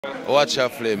Watch your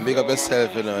flame, big up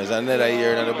yourself, you know. It's another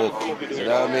year in the book. You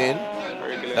know what I mean?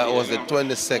 That was the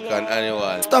 22nd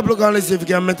annual. Stop looking and see if you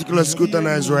can meticulous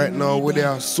scrutinize right now with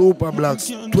their Super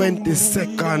Black's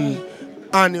 22nd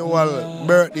annual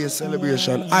birthday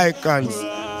celebration. Iconz,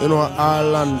 you know,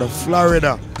 Orlando,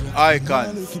 Florida.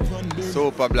 Iconz,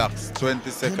 Supa Black's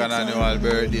 22nd annual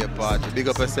birthday party. Big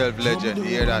up yourself, legend. You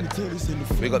hear that?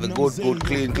 We got the good,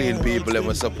 clean people that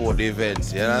will support the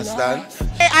events. You understand?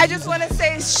 Hey, I just want to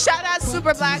say shout out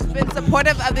Super Black's been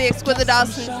supportive of the Exquisite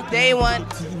Dolls since day one.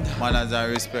 Manners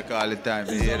and respect all the time.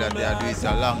 You hear that they are doing it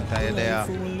a long time. They are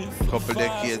a couple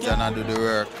decades and I do the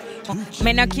work.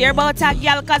 Me not care about a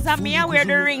girl cause I'm me wear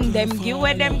the ring. Them give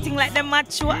away them thing like them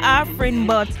mature offering.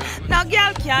 But no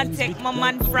girl can't take my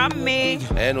man from me.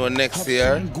 And next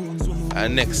year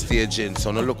and next stage in.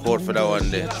 So no look out for that one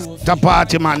day. The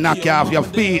party man, knock you off your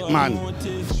feet, man.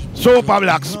 Supa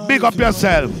Black's, big up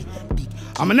yourself.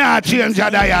 I'm not change your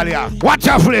dial here. Watch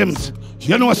your flames.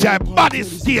 You know say body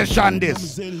station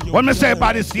this. When I say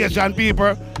body station,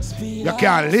 people, you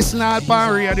can't listen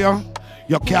on radio.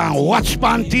 You can watch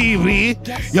on TV,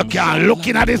 you can look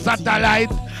in at the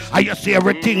satellite, and you see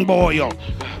everything about you.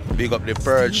 Big up the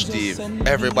Purge team,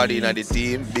 everybody in the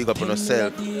team, big up on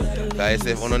yourself. Guys,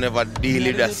 if you never deal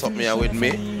with that something here with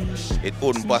me, it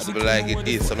wouldn't possible like it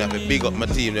is. So I have to big up my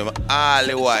team them all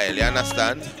the while, you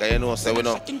understand? Because you know, so we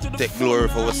don't take glory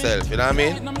for ourselves, you know what I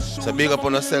mean? So big up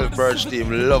on yourself, Purge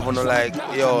team, love on like,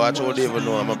 yo, I told you even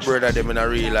know, I'm a brother them in a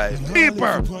real life.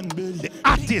 People, the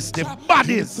artists, the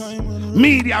bodies,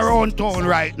 media around town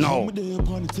right now.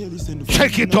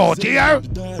 Check it out here.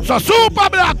 So Supa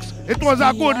Black's, it was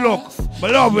a good look,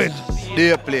 but love it.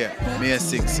 Day play, May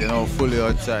 6, you know, fully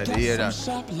outside. You hear that?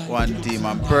 One team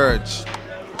and Purge.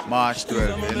 March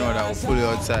 12, you know that we're fully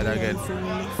outside again.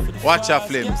 Watch our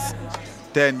flames.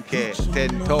 10K,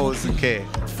 10,000K.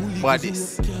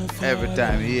 Bodies. Every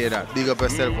time, you hear that. Big up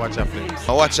yourself, watch our flames.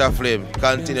 Watch your flame.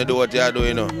 Continue to do what you do,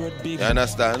 you know. You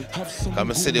understand?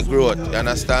 Come see the growth, you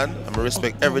understand? I'm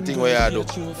respect everything what you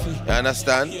do. You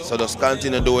understand? So just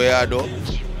continue to do what you do.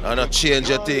 And not change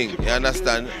your thing. You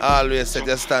understand? Always set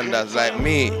your standards like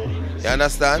me. You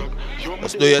understand?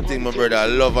 Just do your thing, my brother.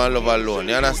 Love and love alone.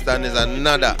 You understand? There's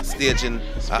another stage in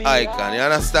an Icon. You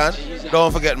understand?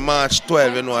 Don't forget March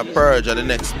 12, you know, a Purge at the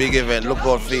next big event. Look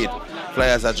out for it.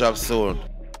 Flyers are drop soon.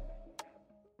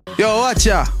 Yo, watch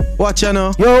ya. Watch ya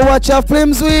now. Yo, watch your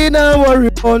flames, we don't worry,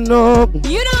 oh no.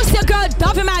 You know it's your girl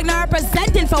Duffy Magna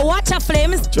representing for Watch Your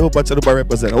Flames. Supa to the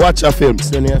represent. Watch your films.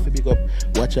 Then you have to pick up.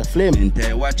 Watch your flame.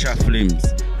 Watch your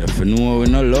flames. If you know we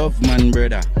no love, man,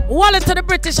 brother. Wallet to the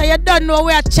British and you don't know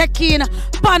we are checking.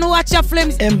 Pan Watch Your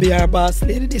Flames. MBR boss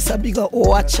lady, this a big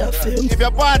watch your films. If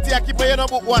your party, I keep you no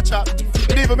book watcher.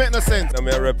 It even make no sense. I'm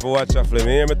a rep for Watch Your Flame.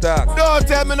 You hear me talk? Don't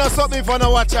tell me no something for no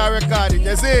watch your recording.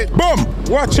 You see? Boom!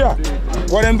 Watch ya!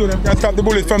 What them do? Them can stop the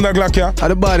bullet from the Glock here.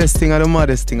 The baddest thing and the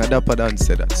maddest thing, a dapper than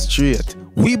say that straight.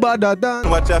 We badder than.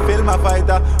 Watch a film, a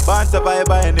fighter, born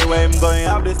survivor. Anyway, I'm going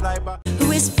have the sniper.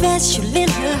 Who is special in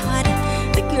her heart?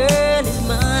 The girl is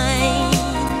mine.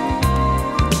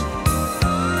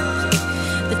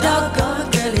 The doggone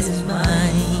girl is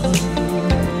mine.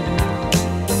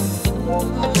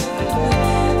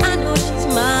 I know she's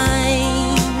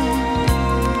mine.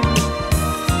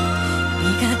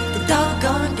 Because the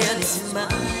doggone girl is mine.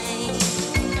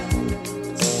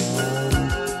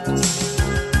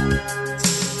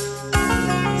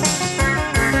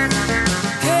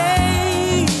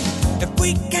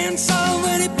 We can't solve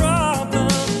any problem.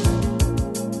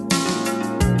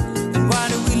 And why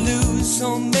do we lose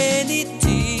so many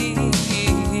tears?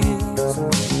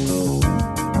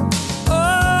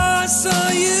 Oh, so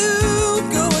you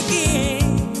go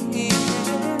again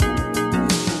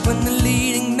when the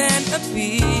leading man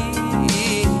appears.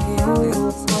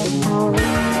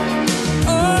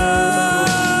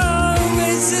 Oh,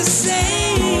 it's the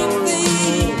same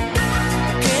thing.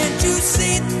 Can't you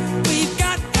see we've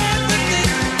got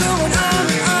going on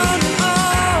and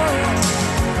on.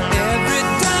 Every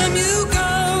time you go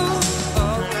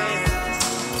away,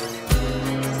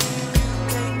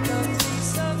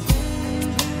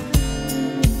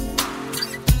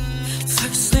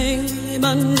 first thing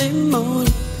Monday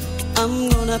morning, I'm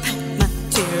gonna pack my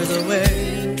tears away.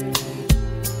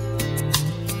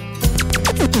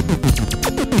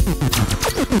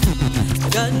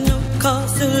 Got no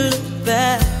cause to look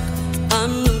back.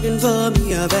 I'm looking for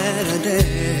me a better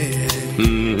day.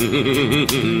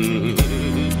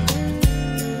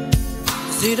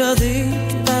 See, the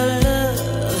thing about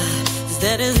love is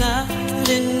that it's not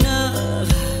enough.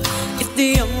 If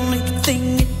the only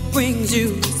thing it brings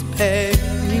you is pain.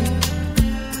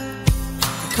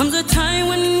 There comes a time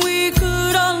when we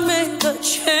could all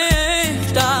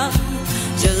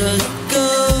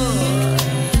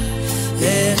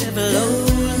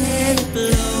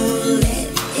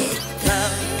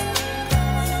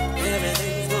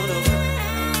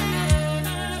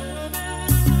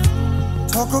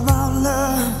talk about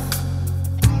love,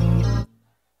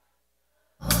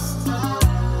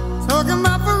 talking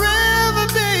about forever,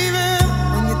 baby.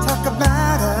 When you talk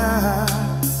about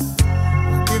us,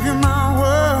 I'll give you my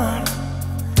word,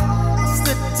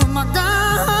 stick to my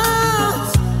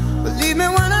guns. Believe me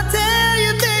when I tell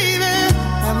you, baby,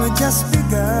 that we just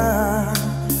begun.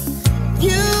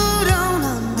 You don't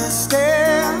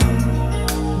understand.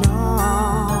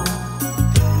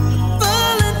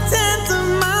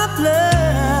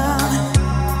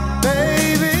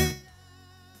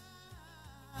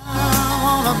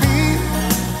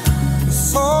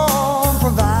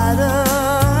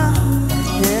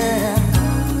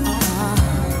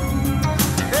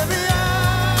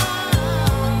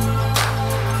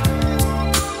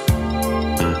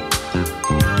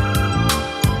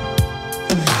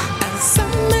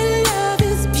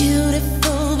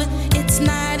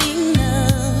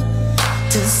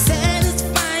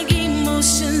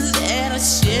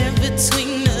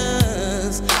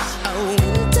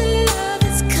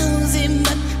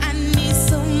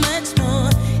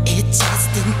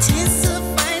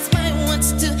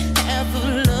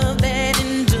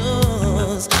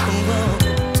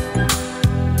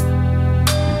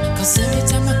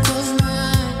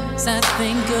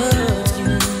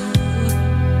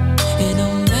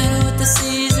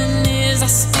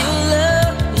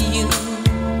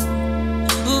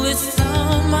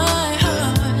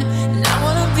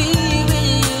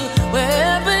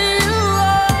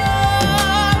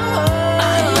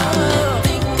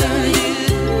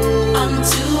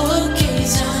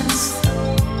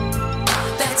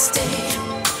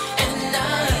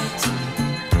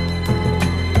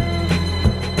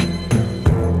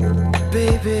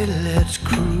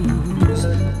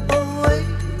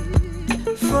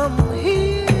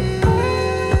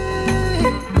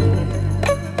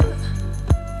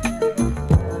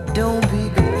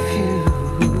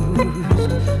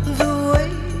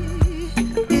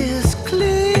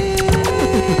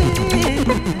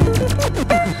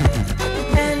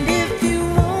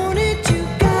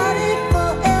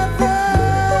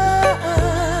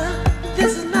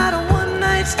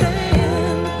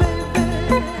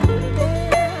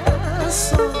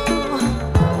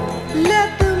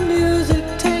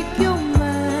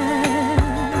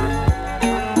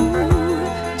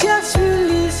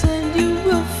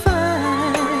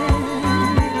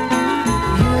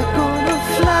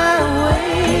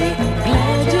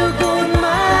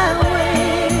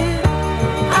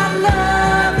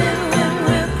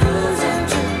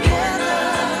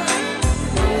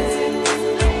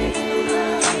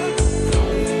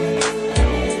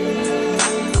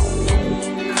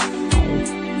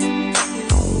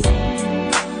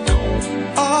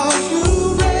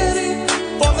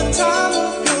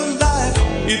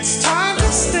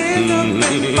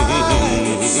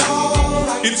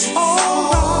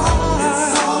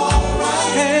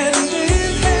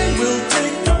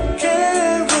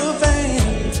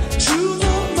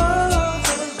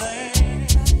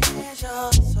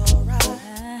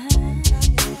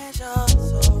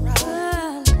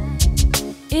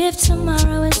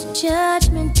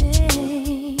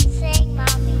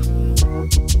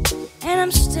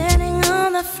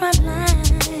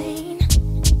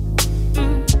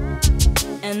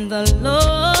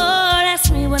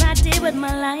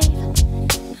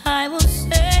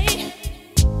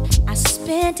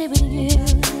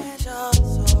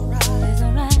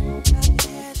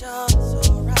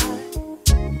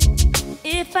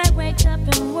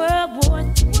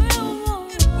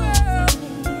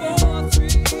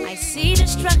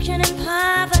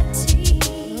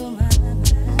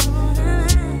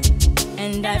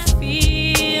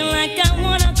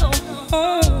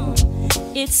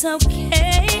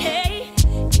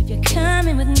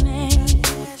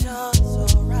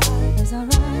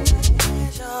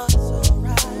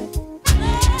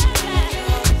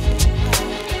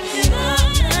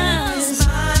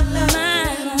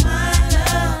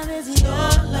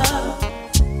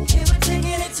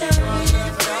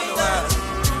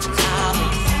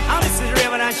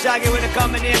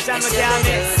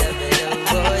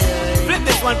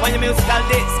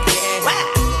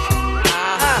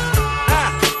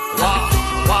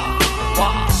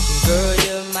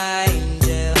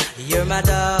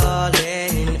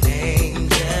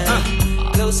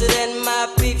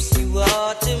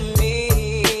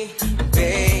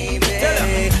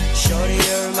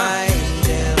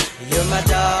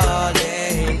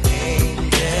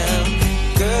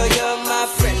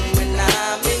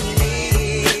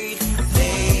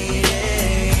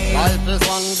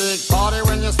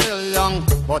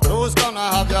 But who's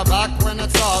gonna have your back when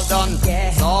it's all done? Yeah.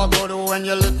 It's all good when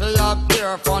you live for your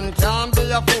pure fun. man can't be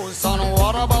a fool, son.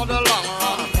 What about the long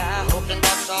run? Looking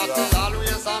back shot is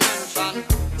always a mention.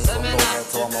 Say me not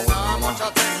taking how much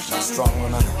attention. Strong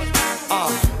one.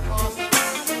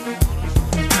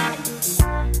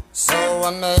 So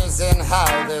amazing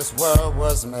how this world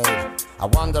was made. I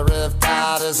wonder if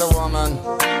God is a woman.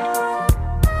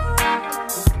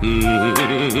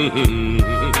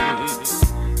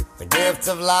 The gift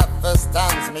of life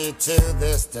astounds me to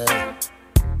this day.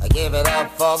 I give it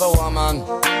up for the woman.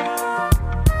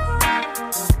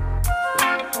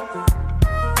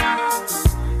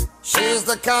 She's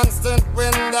the constant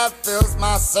wind that fills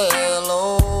my sail.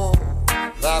 Oh,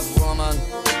 that woman.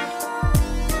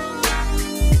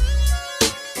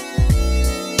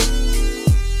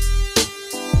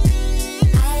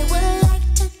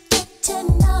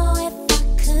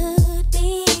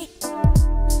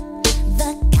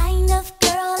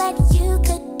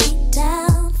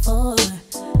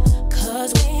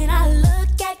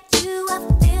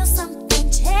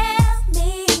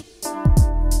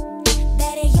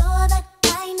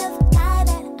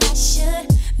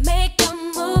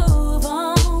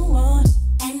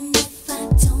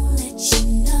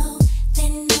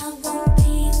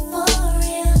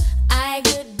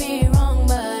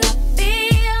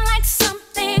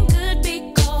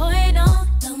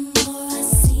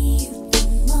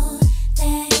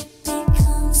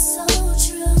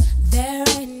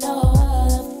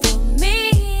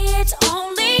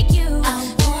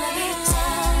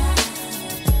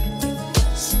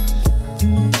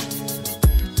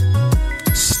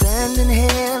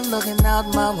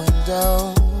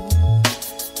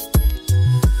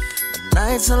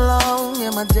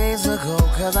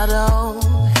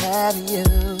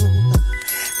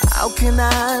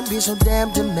 So damn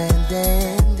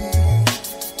demanding.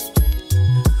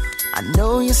 I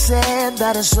know you said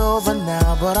that it's over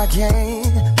now, but I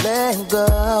can't let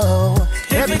go.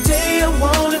 Every day I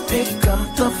wanna pick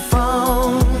up the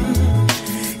phone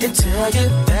and tell you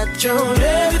that you're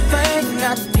everything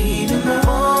I need and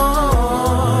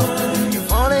more.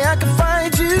 If only I could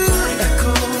find you.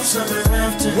 Echo summer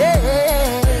after.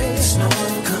 Yeah. There's no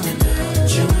one coming down in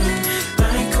June.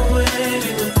 Like a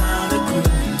wedding without a groom.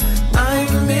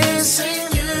 I'm missing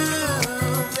you.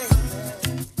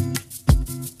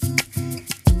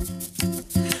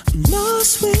 I'm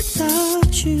lost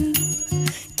without you.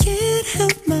 Can't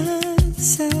help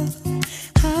myself.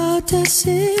 How does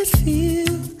it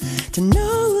feel to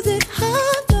know that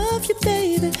I love you,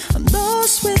 baby? I'm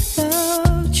lost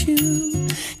without you.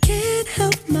 Can't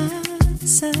help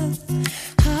myself.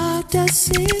 How does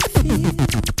it feel?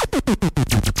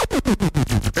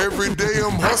 Every day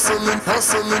I'm hustling,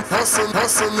 hustling, hustling,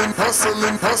 hustling,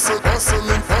 hustling, hustling,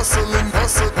 hustling, hustling,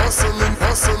 hustling, hustling,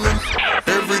 hustling.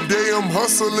 Every day I'm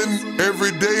hustling,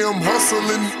 every day I'm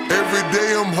hustling, every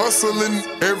day I'm hustling,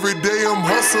 every day I'm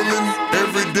hustling,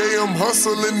 every day I'm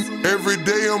hustling, every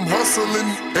day I'm hustling,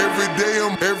 every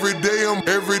day I'm hustling,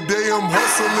 every day I'm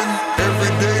hustling, every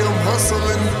day I'm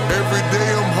hustling, every day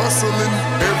I'm hustling,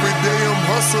 every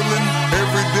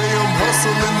day I'm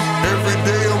hustling, every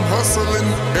day I'm hustling,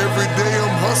 every day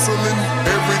I'm hustling,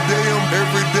 every day I'm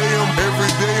hustling,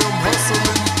 every day I'm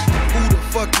hustling. Who the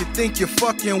fuck you think you're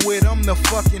fucking with? I'm the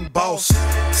fucking boss.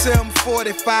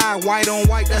 745, white on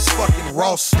white, that's fucking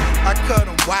Ross. I cut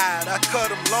them wide, I cut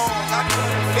them long, I cut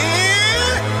them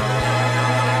in.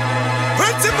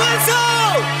 Principals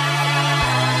out!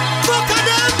 Fuck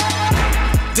them!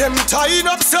 Them tying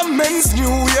up some men's new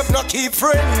wave, not keep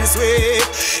friends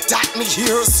with. That me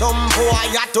hear some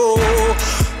boy at all.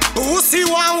 Who see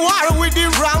one war with the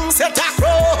wrong set of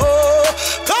crow?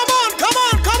 Come on, come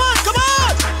on, come on, come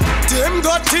on! Them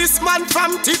got this man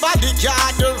from Tivoli,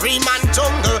 the Riemann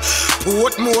jungle.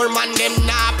 Put more man, them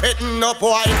not petting up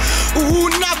boy. Who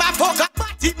never fuck a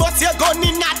party, but your gun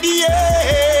in the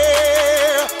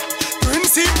air.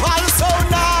 Principal so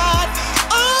not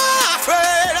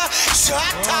afraid.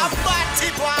 Shut up, party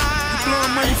boy. You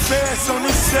blowing money fast on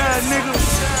this side, nigga.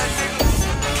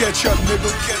 Catch up,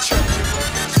 nigga, catch up, nigga.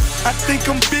 I think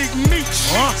I'm Big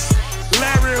Meech,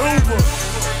 Larry Hoover,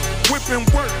 whipping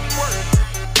work,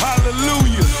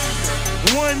 hallelujah,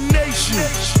 one nation,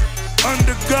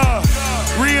 under God,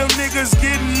 real niggas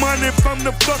getting money from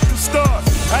the fucking start.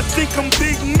 I think I'm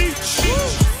Big Meech,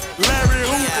 Larry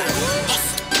Hoover.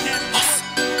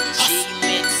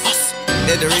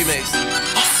 Did the remix.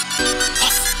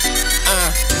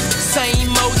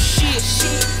 Same old shit,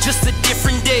 just a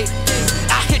different day.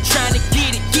 Out here trying to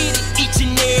get it each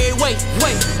and every way.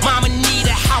 Mama need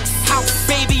a house,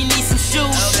 baby need some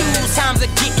shoes. Times are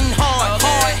getting hard.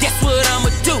 Guess what I'ma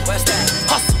do? Hustle,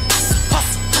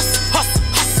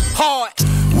 hard.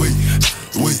 Wait,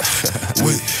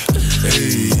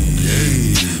 hey.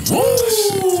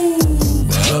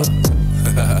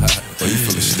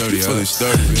 it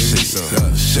started,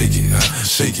 shake it,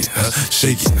 shake it,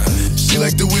 shake it. She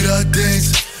like the way that I dance.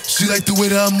 She like the way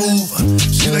that I move.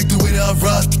 She like the way that I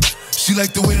rock. She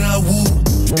like the way that I woo.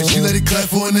 And she let it clap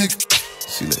for a nigga.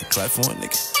 She let it clap for a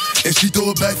nigga. And she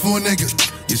throw it back for a nigga.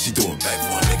 Yeah, she throw it back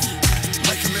for a nigga.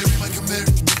 Like a Mary, like a Mary.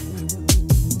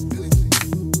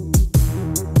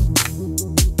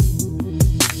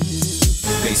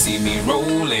 They see me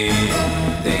rolling,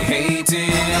 they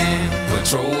hating,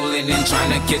 patrolling and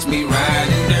trying to catch me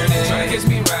riding dirty. Trying to catch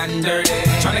me riding dirty.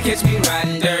 Trying to catch me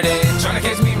riding dirty. Trying to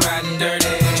catch me riding dirty.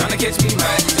 Trying to catch me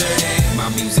riding dirty. My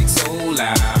music so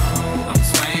loud, I'm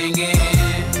swinging.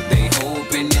 They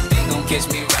hoping that they gon' catch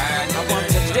me riding. I want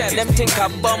to tell them think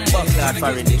I'm bumbo clad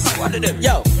for this. What of them?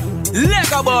 Yo,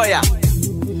 Lego boy.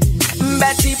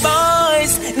 Batty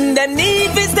boys, them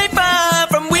need to stay far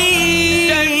from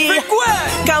we.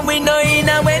 Can we know in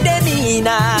a way they mean?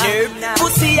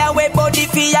 Pussy away body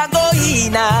feel go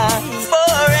in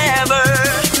forever.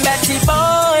 Batty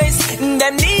boys,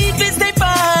 them need to stay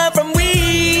far from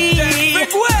we.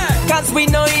 Cause we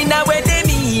know in a way they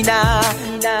mean.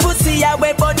 Pussy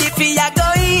away body feel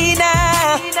go in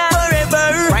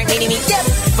forever. Right, me, yep.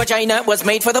 Vagina was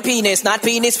made for the penis, not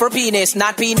penis for penis,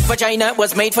 not penis. Vagina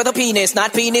was made for the penis,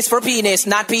 not penis for penis,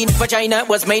 not penis. Vagina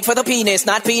was made for the penis,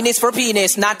 not penis for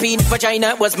penis, not penis.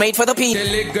 Vagina was made for the penis.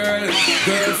 Girl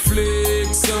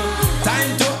flicks,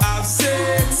 time to have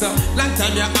sex. Long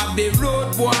time you have the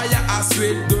road boy, you a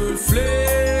sweet girl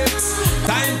flicks.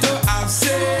 Time to have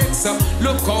sex.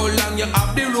 Look how long you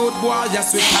have the road boy, you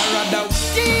sweet parada.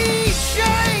 DJ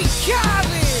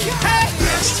Khaled, hey.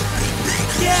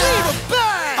 Yeah.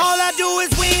 All I do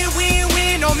is win, win,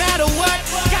 win, no matter what.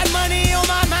 Got money on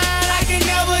my mind, I can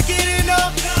never get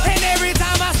enough. And every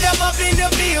time I step up in the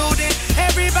building,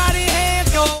 everybody hands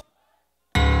go.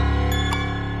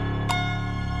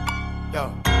 Yo,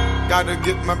 gotta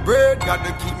get my bread,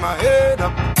 gotta keep my head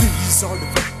up. These are the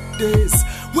days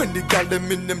when they got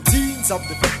them in them teens of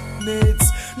the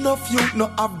needs. No youth, no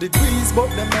have degrees, but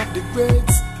them have the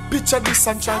grades. Picture this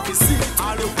and try to see it.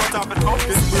 All who cut up and up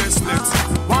in bracelets.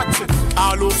 Watch it.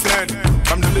 All who fled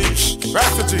from the leash.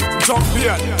 Refugee, jump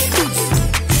here.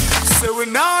 Say we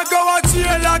now go to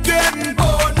jail again.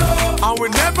 Oh no. And we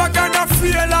never gonna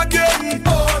feel again.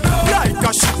 Oh no. Like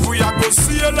a ship we are go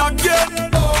sail again.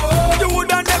 Oh. You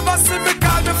woulda never see me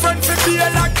call me friend for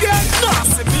bail again. Nah,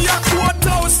 see me a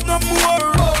courthouse no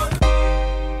more.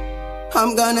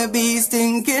 I'm gonna be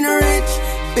stinking rich,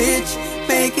 bitch.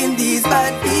 Making these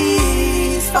bad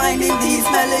beats, finding these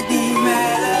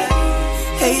melodies.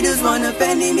 Haters wanna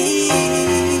penny me,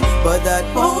 but that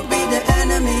won't be the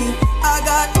enemy. I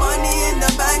got money in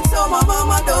the bank, so my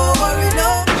mama don't worry,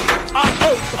 no.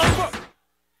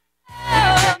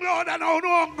 Lord, I know no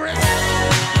hungry.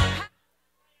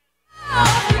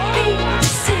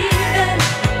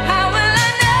 How will I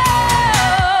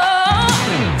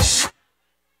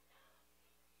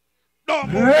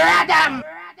know? Radam.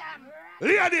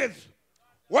 Ladies,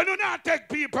 when you not take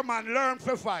people, man, learn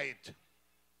to fight.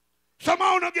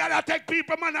 Somehow no gotta take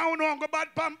people, man, I don't go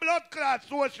bad pan blood clot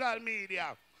social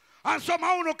media. And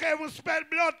somehow no can even spell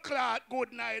blood clot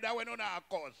good neither when you not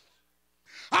cause.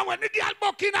 And when the girl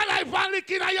buck in a life and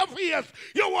licking at your face,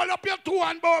 you hold up your two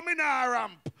and bomb in a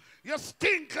ramp. You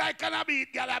stink like a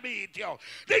beat, girl a beat you.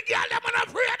 The girl them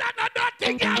unafraid that no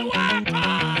dirty girl walk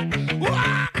on.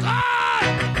 Walk on.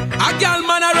 A girl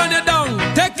man a run you down,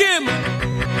 take him.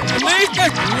 Make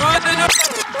it run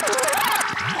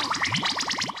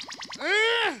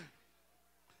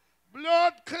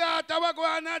Blood clot, I will go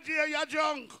on a jail, you're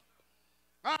drunk.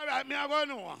 Alright, me I go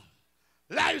know.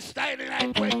 Lifestyle in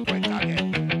I quick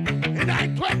again. In I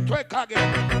quick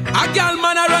again. A girl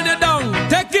man a run you down,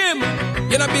 take him.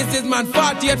 You know business man,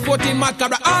 48, 14 mad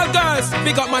cabra. All girls,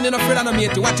 big up man, you know afraid of no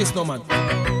mate. Watch this no man.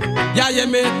 Yeah, you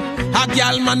mean a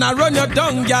girl man a run you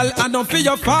down, girl, and don't feel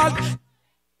your fault.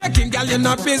 Take him, girl, you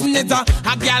no business. A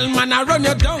girl man a run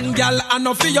you down, girl, and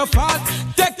don't feel your fault.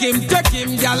 Take him,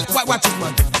 girl. Watch this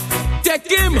man. Take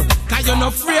him, cause you're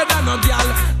not afraid of no girl.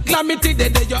 Calamity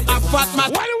day, you a fat man.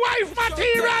 What wife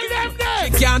material them there?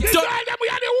 She can't touch them, we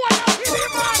are the one.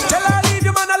 Tell her leave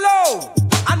the man alone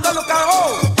and go look at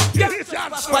home. Get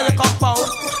by the compound,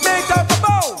 make up a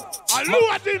bow.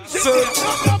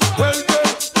 Well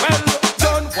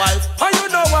done, wife. And you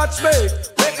know what's me?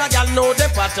 Make a girl know the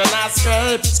pattern of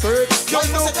skirt. You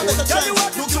know, tell you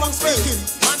what, look wrong speaking.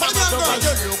 Find your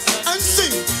girl and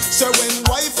sing. So when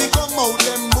wifey come out,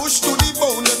 them bush to the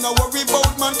bone. Them no worry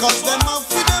about man, cause them have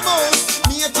for them out.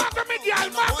 Me a take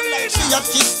like she a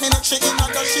kiss me neck, she in a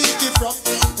the shaky frog.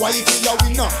 Why if you a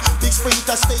winner? Big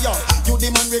sprinter stay on. You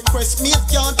the man request me,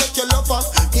 can't take your lover.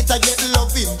 It a get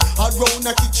loving around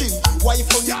the kitchen. Why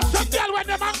for you? Some girl when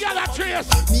them and girl a trace.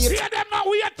 Hear them now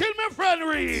wait till my friend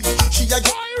reach. She a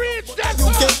get reach that. You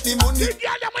get the money. You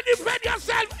girl them when defend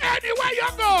yourself anywhere you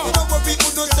go. You don't worry, you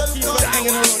don't sell no.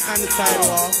 Hanging around on the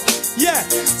sidewalk. Yeah,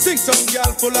 sing some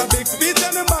girl full of big feet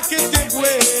and the market take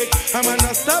weight. I'm a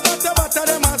stab at the butter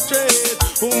them a straight.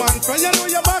 Woman friend, you know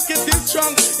your market is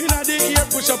strong. Inna the ear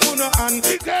push up on her hand.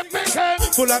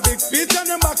 Full of big feet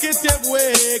and the market take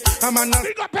weight. I'm a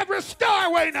big up every star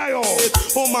way now.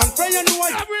 Woman friend, you know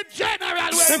every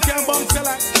general way. Them can't bump you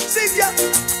like. See ya.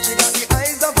 She got the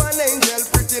eyes of an angel,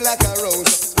 pretty like a rose.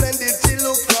 Splendid she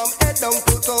look from head down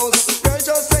to toes. Girl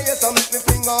just say yes, I'm with me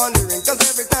finger on the ring. Cause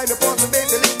every time you pause me,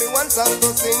 baby, leave me one song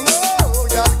to sing. No,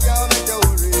 y'all can't make you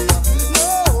worry.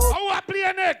 No. How I play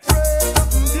next?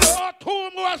 No,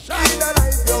 two more songs.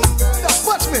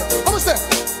 Watch me, I'm say.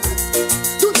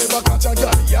 You never catch a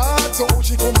girl yard, so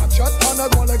she come and chat and I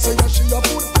go like say yeah, she a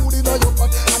put food in your pot.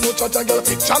 I know chat a girl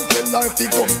fit chat till life to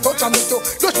come touch and make you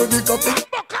just with the coffee.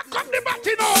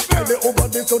 The over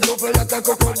this so double like a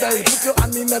crocodile. Put your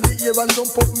hand in the ear and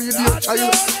jump up me dear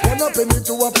child. 1 penny,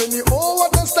 2 penny, oh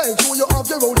what a style. So you have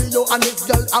your rodeo and next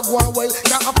girl have one while.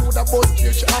 Can't afford a bus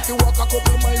here, she have to walk a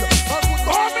couple miles.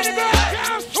 How many girls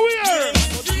can't swear?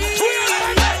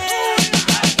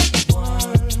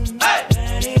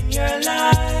 Your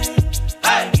life,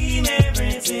 I give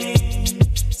everything,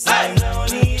 so I don't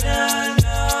need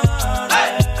another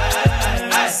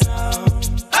song.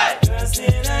 Girl,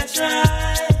 still I try.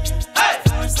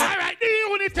 Alright, the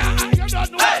unit, you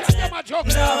don't know what you're my joke.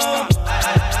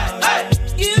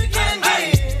 You can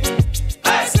give,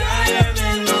 I sky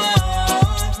and more.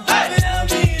 I'll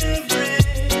be a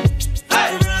friend.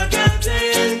 Rock out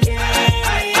and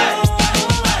carry on.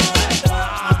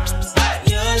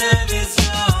 Your love is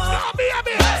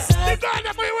the guy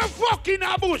that we were fucking a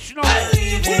bush now.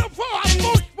 We were fucking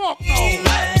bush fuck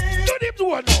now. Do them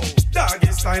do it now.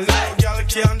 Doggy style, no girl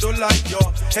can't do like you.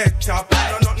 Head top,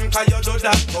 no nothing can you do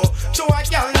that go. Show a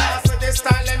girl now for the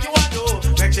style and you want to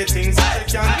make she things that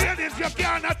you can. Ladies, you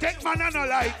cannot take man and no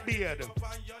like beard.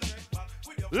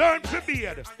 Learn to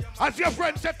beard. As your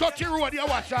friend said, touch your road, you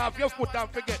wash off your foot and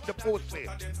forget the pussy.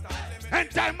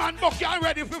 Anytime man buck you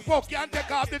ready for fuck you and take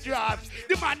off the drawers.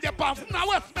 The man the pump now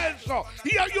what smells so.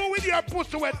 Here you with your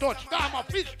pussy when touch. Come a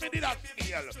fish me did a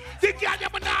scale. The girl you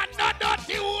not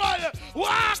dirty hole.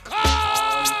 Walk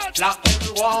on. Lock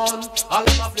everyone. All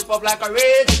of them flip up like a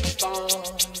raging storm.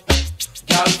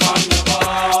 Girl from your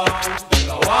bar.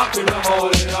 You walk in the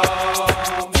holy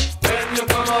arm. When you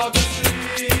come out the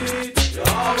street, you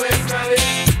always tell it.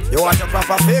 You want your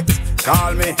proper fix?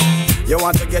 Call me. You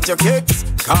want to get your kicks?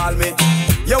 Call me.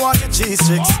 You want your cheese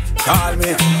sticks? Call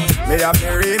me. Me have the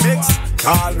remix?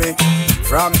 Call me.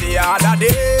 From the other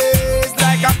days,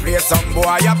 like I play some boy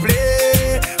I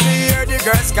play. Me hear the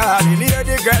girls calling, hear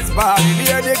the girls bawling,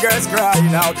 hear the girls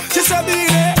crying out. She said, "Be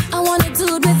there." I want a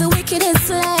dude with the wickedest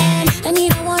slang. I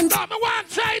need a one.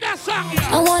 Try that song,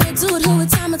 I want a dude who would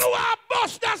time it.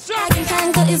 Bust that song. I can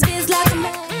handle his biz like a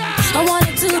man. I want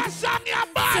a dude. I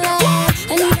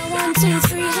need a 1, 2,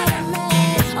 3, how a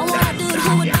man. I want a dude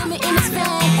who would do me in his van.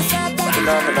 I felt that.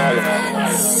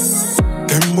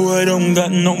 Them boy don't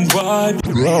got no vibe.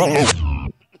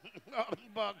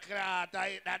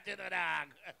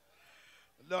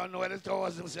 Don't know where the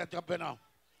stores set up, you know.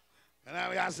 And now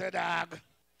we have said, dog.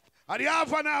 And the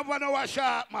half an hour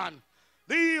sharp, man.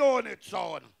 The unit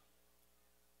sound.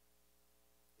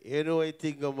 You know what I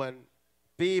think, man?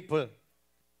 People,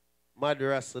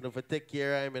 Madras, you know, if you take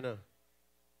care of him, you know.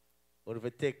 Or if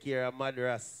you take care of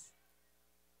Madras,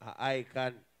 an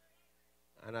icon,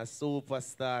 and a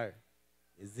superstar.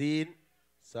 Zine.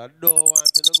 So I don't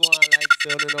want to go on like so,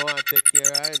 you don't want to take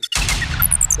care of him.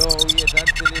 Don't wait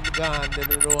until him gone, then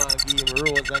you don't want to give him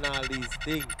rose and all these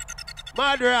things.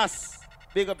 Madras,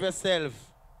 big up yourself.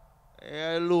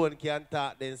 You alone can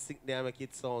talk, then sing there and make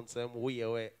it sound some way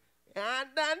away. And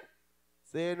then,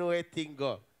 so you know a thing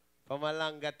go. From a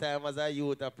longer time as a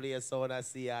youth, I play a sound, I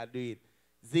see I do it.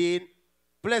 Zine,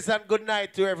 pleasant good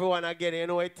night to everyone again. You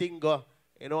know a thing go.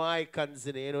 You know Iconz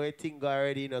in it. You know a thing go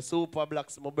already. You know Supa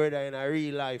Blacks, my brother in a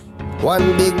real life.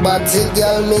 One big bottle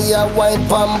girl, me a wine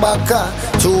pan baka.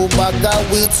 2 bagger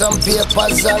with some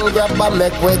papers and grab a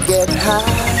make we get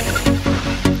high.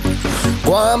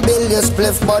 Go and build your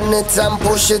spliff bonnet and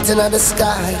push it into the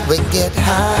sky. We get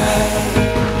high.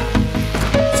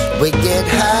 We get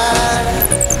high.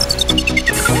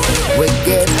 We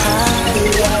get high.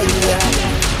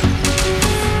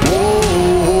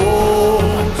 Whoa,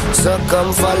 so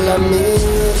come follow me.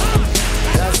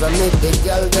 Cause So make the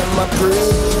girl them a pray.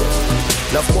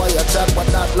 No boy a chat, but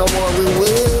that no worry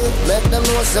with. Make them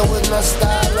know so we no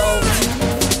style out.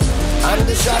 And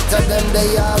the shot of them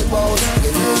they all bout.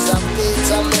 Give me some beats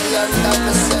and me under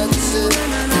the senses.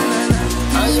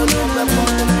 And you know me for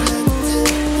the plenty.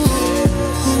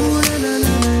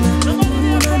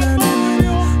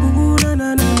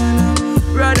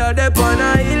 Rather they on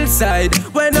a hillside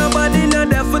where nobody know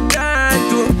there for turn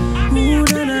to.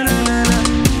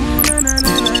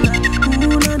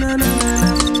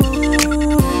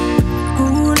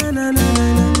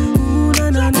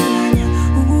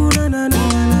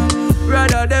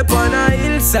 Rather they on a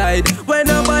hillside where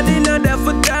nobody know there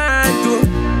for turn to.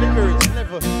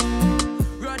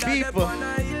 People,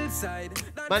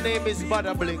 my name is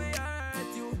Brother Blink.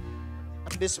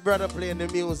 And this brother playing the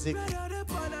music,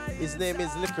 his name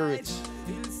is Licorice.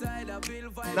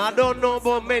 Now I don't know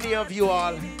about many of you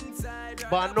all,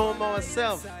 but I know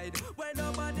myself.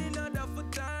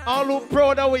 All who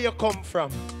proud of where you come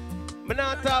from. I'm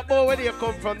not talking about where you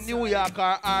come from, New York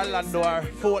or Orlando or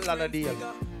Fort Lauderdale.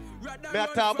 I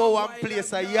talk about one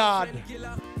place, a yard.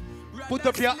 Put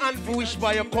up your hand for which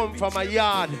way you come from, a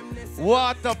yard.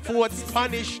 Waterford,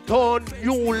 Spanish Town,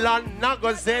 Newland,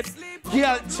 Nagazet,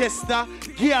 Galchester,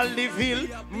 Galneville,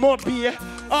 Mobile.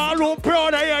 All who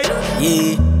proud of you.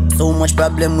 Yeah, so much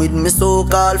problem with my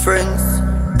so-called friends.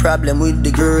 Problem with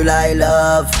the girl I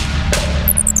love.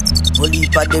 Whole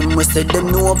heap of them we said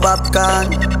them know popcorn.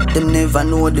 Them never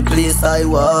know the place I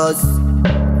was.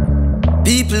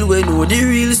 People we know the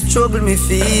real struggle me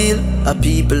feel. A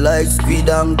people like Squid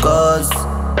and Cause.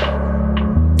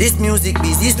 This music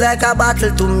business like a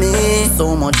battle to me.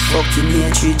 So much fucking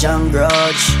hatred and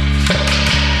grudge.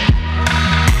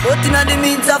 But in the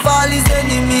midst of all his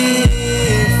enemies,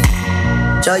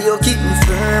 try you keep me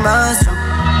firm and strong.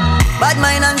 Bad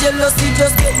mind and jealousy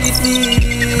just get me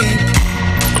feet.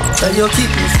 Try you keep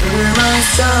me firm and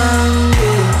strong,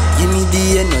 yeah. Give me the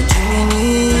energy we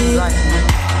need.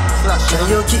 Try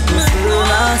you keep me firm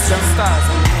and strong.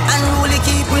 And really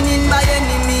keep winning my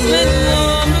enemy. Me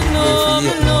know.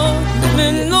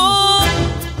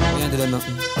 You ain't done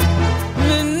nothing.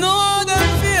 Me know them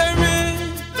fear me.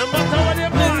 No matter what they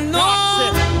want, me know.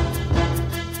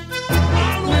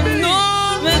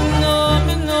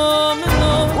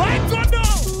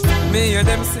 Me hear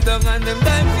them sit down and them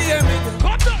time fear me.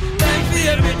 Time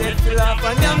fear me, they fill up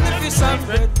and I'm the fish and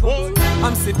bread.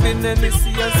 I'm sipping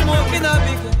Hennessy and smoking a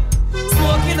big.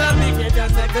 Smoking a big head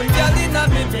and make them gyal in a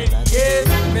me bed.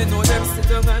 Yeah, me know them sit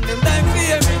down and them time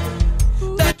fear me.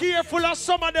 Careful of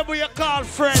some of them we call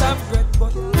friends.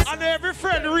 And every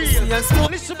friend real. Listen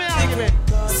to me argument.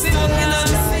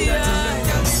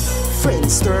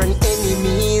 Friends turn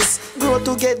enemies. Grow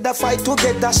together, fight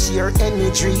together, share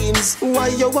any dreams. Why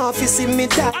you want to see me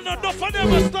that? I don't know for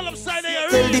them are still upside there.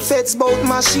 Tell the feds about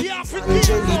my shit and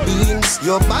jelly beans.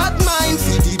 Your bad mind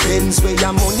for depends where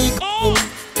your money go.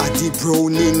 At the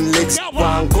browning legs,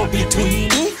 one go between.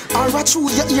 Or a true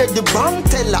you hear the bank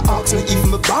teller ask me if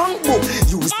my bank book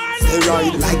use the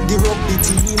ride like the rugby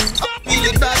team. I feel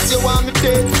it that you want me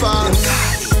dead for.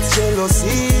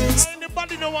 Jealousy.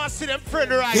 Anybody don't want to see them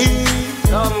friend right.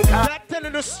 Not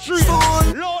telling the street.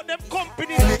 Load them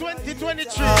company in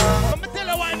 2023. I'm going to tell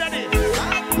you why that is.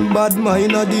 Bad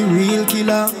mind are the real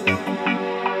killer.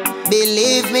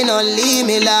 Believe me, no leave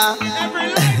me la.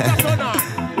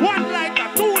 One like a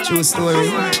two like true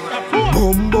story.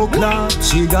 Bumbo clap,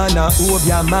 she gonna hold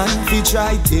your man fi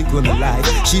try take on my life.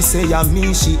 She say I'm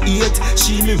me, she hate,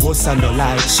 she me was and no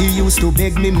like. She used to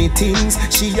beg me things,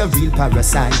 she a real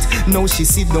parasite. Now she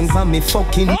sit down for me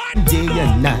fucking day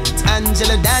and night.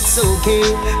 Angela, that's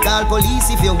okay, call police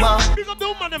if you want. Because the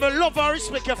woman never love or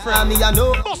respect your friend. I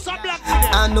know,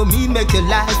 I know me make your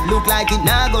life look like it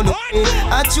not gonna pay.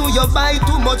 I chew you buy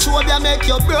too much, hope you make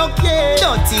you broke, yeah.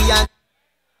 Dirty and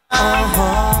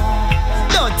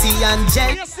Dirty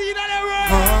Angela. You see that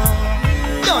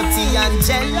Dirty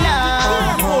Angela.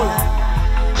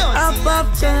 Above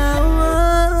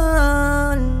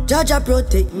town, Jaja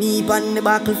protect me on the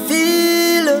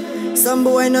battlefield. Some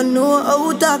boy no know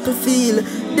how tackle feel.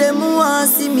 Them want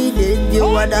see me dead, you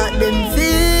what that them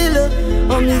feel.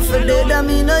 Only for dead I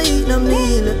me no eat no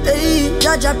meal. Hey,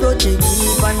 Jaja protect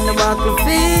me on the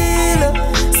battlefield.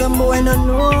 Some boy no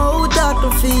know how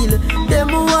tackle feel.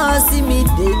 Them want see me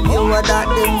dead, you what that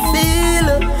them feel.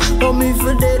 Only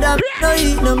for dead I me no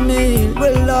eat no meal.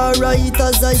 Well alright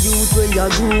as a youth where you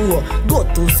grew up, go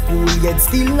to school yet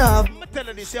still not. tell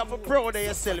you this, you have to proud of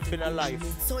yourself in a life.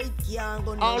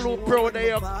 All who proud of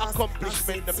your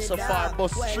accomplishment them so far, but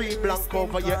street blank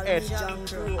over your head.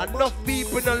 Enough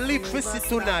people don't live for it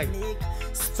tonight.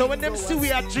 So when them see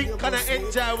we are drink and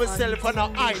enjoy ourselves and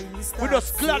our eye, we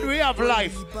just glad we have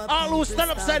life. All who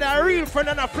stand upside a real friend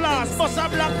and a flask, must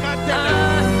have black and tell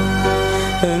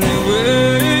them.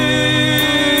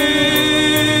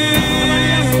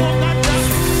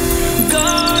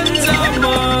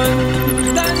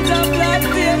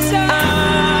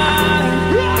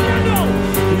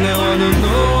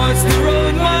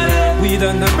 Weed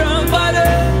on the brown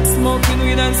bottle, smoking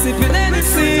weed and sipping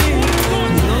anything.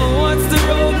 You know what's the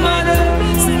road model?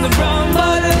 It's in the brown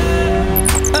bottle.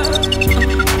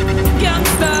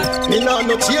 Gangsta. Me nah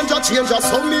no change,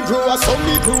 some me grow, some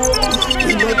me grow.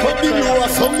 Me no cut the low,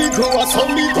 some me grow,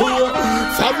 some me grow.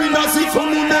 Foreigners if you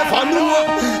never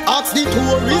know, ask the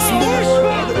tourist more.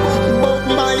 But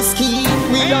my scheme,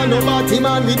 we are no party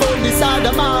man, we burn this side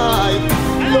of mine.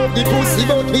 Love the pussy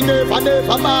but we never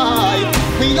buy.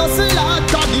 We hustle hard,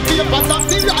 got the papers of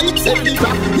the right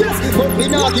sector. Yes, but we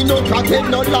not give no crackhead,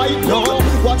 no light, no.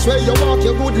 Watch where you walk,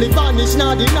 your goodly vanish,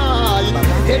 not deny.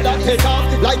 Head off,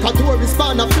 like a tourist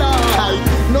man a fly.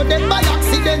 No dead by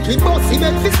accident, we bossy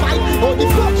make this fight. Oh, the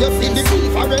fuck you feel the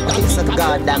different. It's a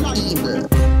goddamn evil.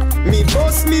 Me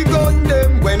bust me gun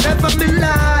them whenever me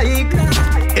like.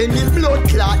 Any blood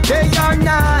clot day or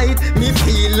night, me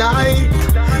feel like.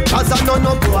 Cause I know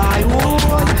no boy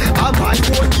would, I might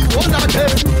want you one of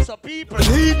them. So people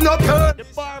need no curd. The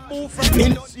bar move from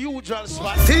the usual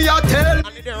spot. See ya tell,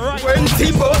 when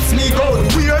the bust me gun,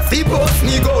 where the bust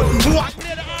me gun. What?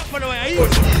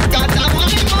 Got that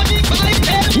money by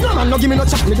them. No man no give me no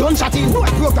chat, me gun chatting. No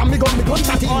program me gun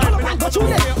chatting. Go through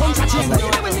there, gun chatting.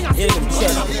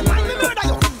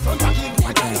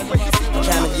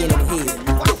 Time again in the head.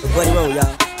 What it roll,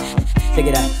 y'all? Check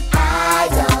it out. I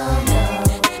don't know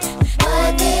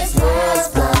what this was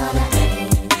gonna be,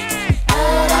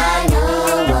 but I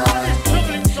know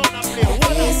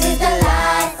what this is the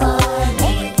life for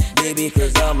me. Baby,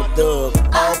 cause I'm a thug.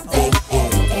 Oh, baby,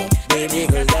 baby,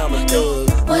 cause I'm a thug.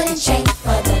 Wouldn't change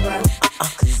for the world.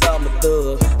 Cause I'm a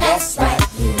thug. That's right,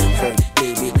 you heard,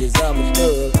 baby, cause I'm a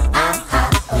thug. I'm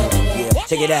hot, oh yeah.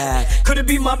 Check it out. Could it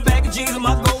be my bag of jeans and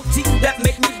my gold teeth that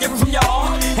make me different from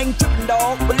y'all? Ain't trippin'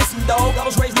 dog, but listen dog, I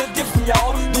was raised a little different from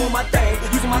y'all. Doing my thing,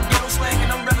 using my ghetto slang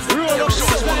and I'm representing the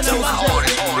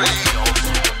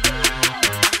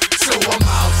So I'm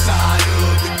outside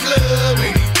of the club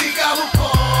and he think I'm a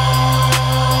bum.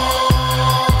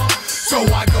 So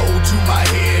I go to my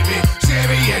heavy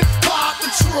Chevy and pop the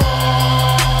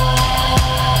trunk.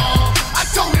 I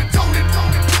told it,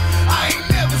 I ain't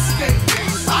never stayed.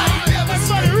 I ain't never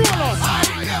stayed. I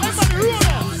ain't never stayed.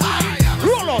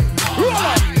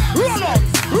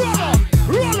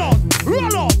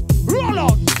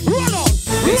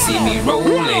 They see me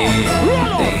rolling,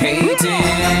 they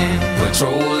hating,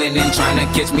 patrolling and trying to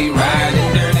catch me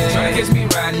riding dirty, trying to catch me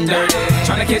riding dirty,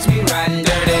 trying to catch me riding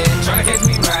dirty, trying to catch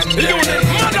me riding dirty,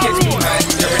 trying to catch me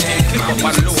riding dirty. I'm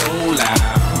on the roll out,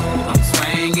 I'm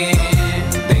swinging,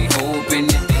 they hoping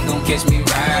that they gon' catch me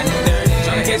riding dirty,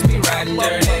 trying to catch me riding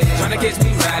dirty, trying to catch me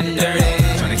riding dirty,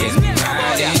 trying to catch me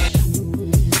riding.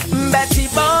 Batty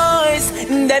boys,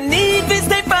 the need is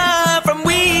stay far from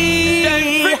we.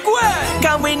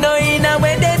 Can we know in a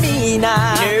way they mean?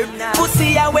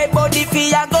 Pussy away body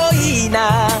feel go in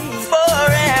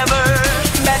forever.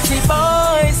 Batty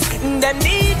boys, the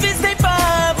need is stay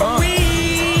far from we.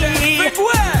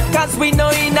 Cause we know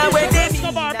in a way they mean.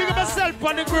 Big up yourself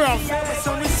on the ground.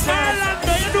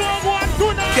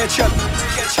 Catch up.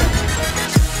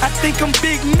 I think I'm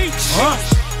Big Meech.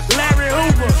 Larry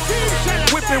Hoover.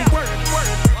 Whipping work.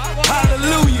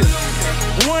 Hallelujah.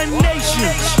 One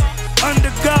nation.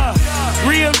 Under God.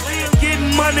 Real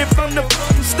getting money from the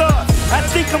fucking start. I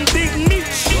think I'm Big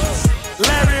Meech.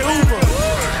 Larry Hoover.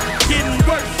 Getting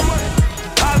work.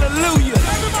 Hallelujah.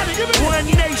 One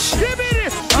nation.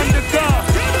 Under God.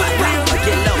 Real.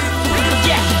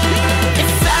 If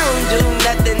I don't do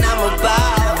nothing, I'm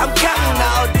about. I'm counting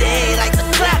all day like the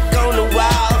clock on the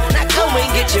wall. Now go and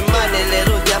get your money,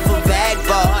 little duffel bag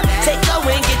boy. Say go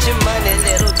and get your money,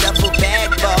 little duffel bag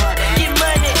boy. Get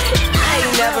money. I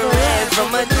ain't never ran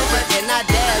from a nigga, and I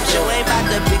damn sure ain't about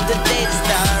to pick the day to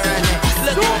start running.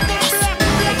 Look at me.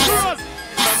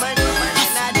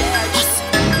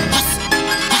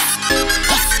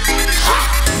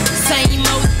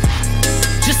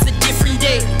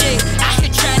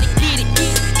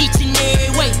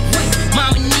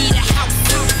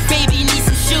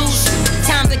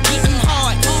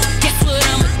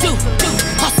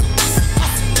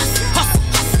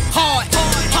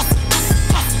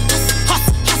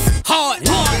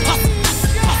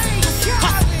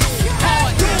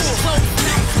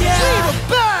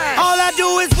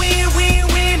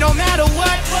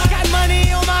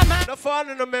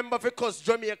 want to remember because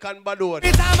Jamaican Badon.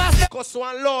 Because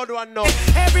one Lord, one no.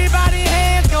 Everybody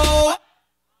hands go.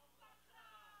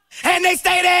 And they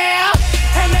stay there.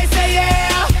 And they say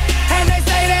yeah. And they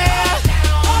stay there.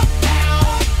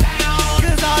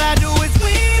 Cause all I do is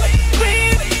win,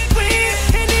 win, win.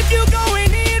 And if you going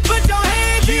in, put your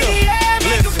hands in the air.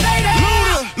 Make them stay there.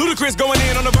 Ludacris going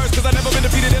in on the verse cause I never been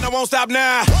defeated and I won't stop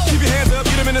now. Keep your hands up,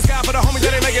 get them in the sky for the homies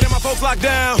that ain't make it and my folks locked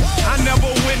down. I never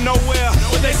went nowhere,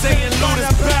 but they saying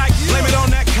Luda's back. Blame it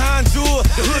on that contour,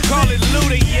 the hood call it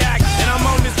Luda-yak. And I'm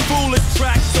on this foolish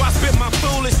track, so I spit my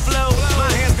foolish flow.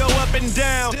 My hands go up and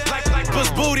down, like push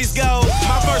booties go.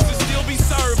 My verses still be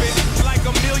serving, like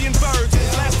a million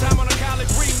virgins. Last time on a college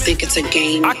remix. Think it's a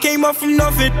game. I came up from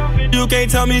nothing, you can't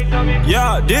tell me.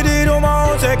 Yeah, did it on my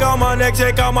own, take out my neck,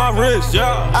 take out my wrist,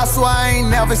 yeah. I swear I ain't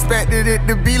never expected it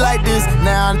to be like this.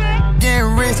 Now I'm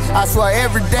getting rich, I swear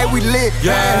every day we lit.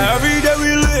 Yeah, every day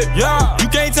we lit, yeah. You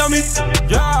can't tell me,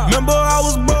 yeah. Remember I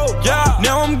was broke, yeah.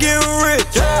 Now I'm getting rich,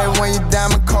 yeah. When you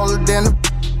diamond colder than the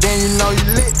then you know you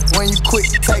lit. When you quit,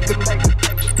 take a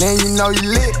then you know you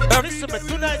lit. Listen, man,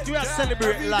 tonight we are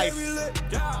celebrating life.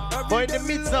 But in the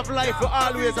midst of life, we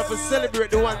always have to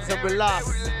celebrate the ones that we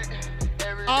lost.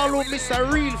 All who miss a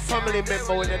real family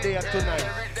member when they're there tonight.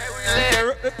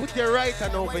 Put your right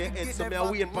hand over your head, so me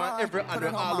are waiting for every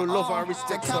hand. All who love and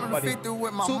respect somebody.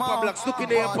 Super Blacks looking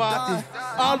at your party.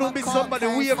 All who miss somebody,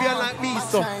 wave you like me.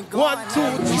 So 1,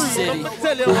 2, 3. Let me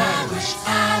tell you why.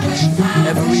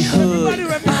 Every hood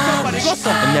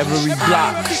and every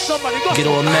block,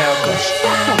 ghetto America.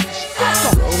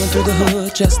 Rolling through the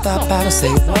hood, just stop by to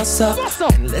say what's up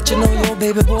and let you know your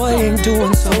baby boy ain't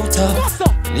doing so tough.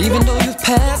 And even though you've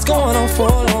passed going on 4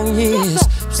 long years,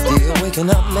 still waking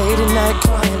up late at night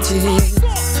crying tears.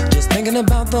 Just thinking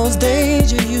about those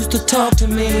days you used to talk to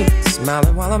me,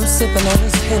 smiling while I'm sipping on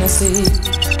this Hennessy.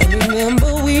 And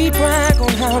remember we brag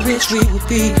on how rich we would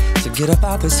be. To get up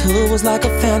out this hood was like a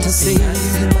fantasy. Now you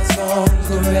hear my songs,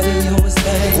 the radio is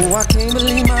playing. Oh, I can't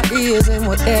believe my ears and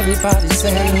what everybody's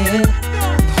saying.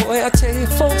 Boy, I tell you,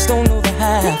 folks don't know the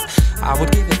half. I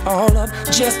would give it all up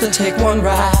just to take one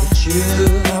ride with you.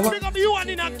 Bring up you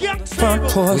and in a gangster. Front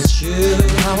porch with you.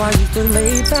 How I used to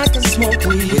lay back and smoke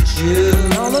weed with you.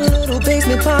 All the little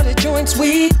basement party joints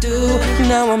we do.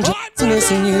 Now I'm just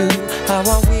missing you. How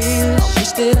I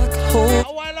wish that I could hold.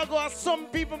 A while ago, some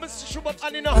people miss shoot up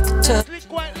and enough. Slick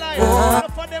white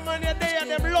life. For them on your day and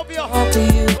them love you.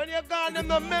 When you're gone, them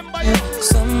remember you.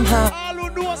 Somehow. All who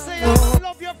know say you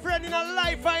love your friend in a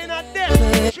life or in a death.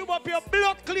 Shoot up your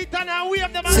blood clit and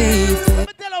wave them. Let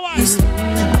me tell you why.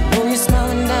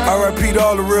 I repeat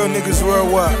all the real niggas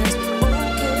worldwide.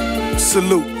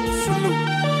 Salute.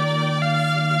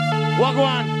 Walk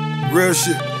on. Real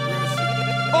shit.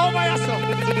 Over yourself.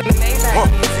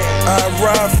 I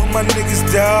ride for my niggas,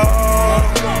 dawg.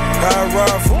 I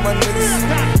ride for my niggas.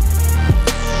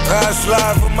 I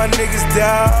slide for my niggas,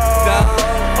 dawg.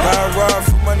 I ride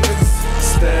for my niggas.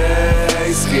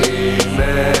 Stay scheming.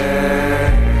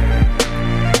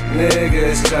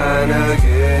 Niggas tryna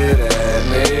get at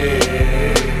me.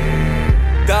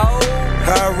 Go.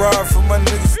 I ride for my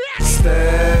niggas.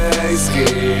 Stay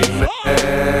scheming.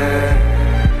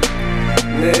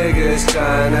 Niggas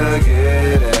tryna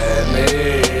get at me.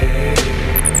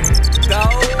 Go.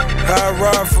 I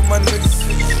ride for my niggas.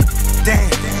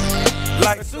 Damn.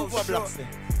 Like Super Blacks.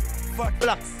 Fuck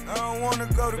Blacks. I don't wanna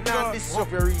go to court. This is up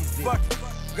your easy. Fuck.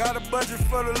 Got a budget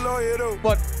for the lawyer though.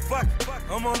 But fuck.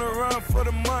 I'm on the run for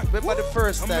the month. But for the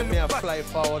first time, me I fly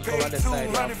forward from the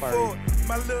side of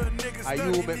Paris. Are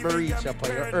you make me reach up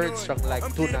and you're earth strong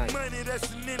like tonight?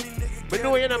 But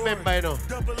no, you don't remember, you know.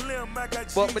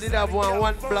 But we did have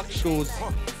one black shoes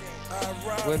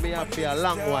when me have for a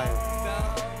long while.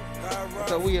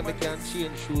 That's a way me can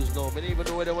change shoes now. I don't even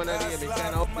know where they want to name me.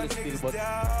 Kind of up still, but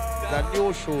the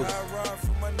new shoes.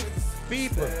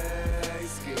 People,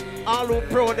 all who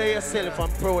proud of yourself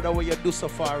and proud of what you do so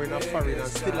far in a foreign and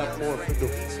still have more to do.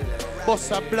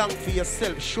 Bust a blank for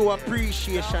yourself, show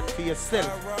appreciation for yourself.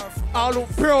 All who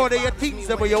proud of your things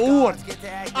that you own.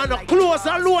 And the clothes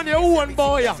alone you own,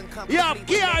 boy. You have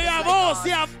gear, you have house,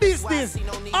 you have business.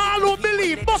 All who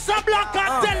believe, bust a blank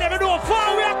and tell them you know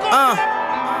far we are coming.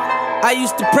 I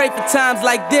used to pray for times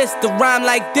like this, to rhyme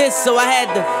like this, so I had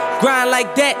to grind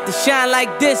like that, to shine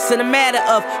like this. In a matter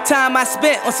of time I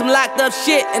spent on some locked up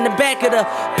shit in the back of the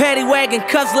paddy wagon,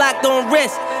 cuffs locked on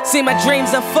wrist. See my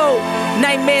dreams unfold,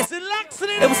 nightmares.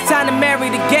 It was time to marry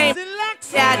the game.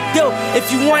 Yeah, I do. If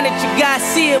you want it, you gotta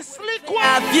see it.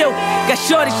 I view. Got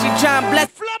shorty, she tryin' bless.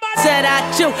 Said I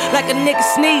chew like a nigga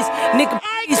sneeze. Nigga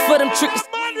please for them tricky.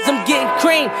 I'm getting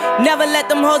cream. Never let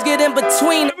them hoes get in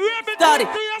between. Started.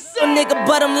 nigga,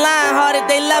 but I'm lying hearted.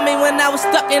 They love me when I was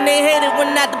stuck and they hate it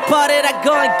when I departed. I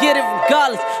go and get it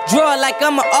regardless. Draw it like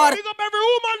I'm an artist.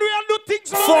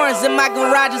 Foreigns in my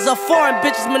garages are foreign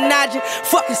bitches menaging.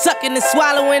 Fucking sucking and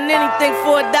swallowing anything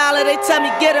for $1. They tell me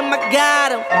get him, I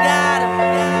got him.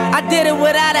 I did it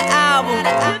without an album.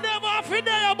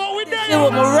 It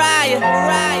with Mariah.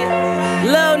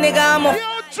 Little nigga, I'm a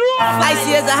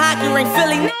icy as a hockey ring,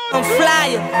 Philly I'm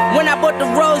flyer. When I bought the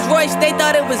Rolls Royce, they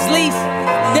thought it was lease.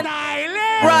 Then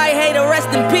Right, hater, rest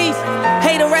in peace.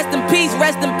 Hater, rest in peace.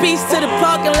 Rest in peace to the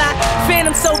parking lot.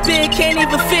 Phantom so big, can't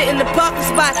even fit in the parking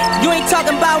spot. You ain't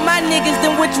talking about my niggas,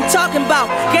 then what you talking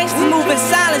about? Gangsters move in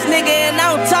silence, nigga, and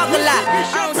I don't talk a lot.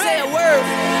 I don't say a word.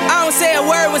 I don't say a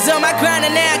word. Was on my grind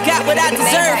and now I got what I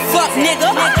deserve. Fuck,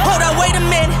 nigga. Hold up, wait a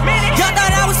minute. Y'all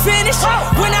thought I was finished?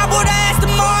 When I bought the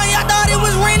Aston Martin, y'all thought it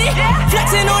was rented?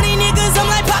 Flexing on these niggas, I'm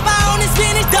like Papa on the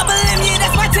spinach. Double M, yeah,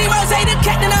 that's my T-Rose. Hey, the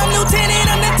captain, I'm lieutenant.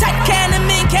 I'm the type kind of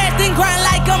man, casting grind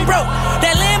like I'm broke.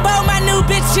 That Lambo, my new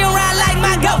bitch, she ride like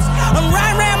my ghost. I'm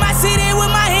riding around my city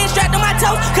with my hands strapped on my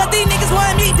toes. Cause these niggas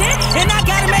want me dead, and I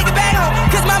gotta make it back home.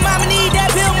 Cause my mama need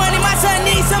that bill money, my son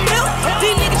needs some milk.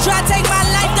 These niggas try to take my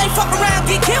life, they fuck around,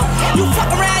 get killed. You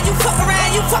fuck around, you fuck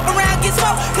around, you fuck around, get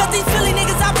smoked. Cause these Philly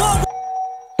niggas I bought.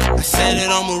 I said that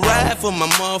I'ma ride for my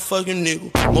motherfucking nigga.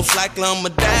 Most likely I'ma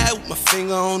die with my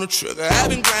finger on the trigger. I've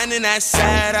been grinding that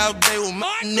side all day with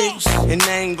my niggas, and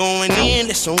I ain't going in,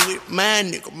 that's on with my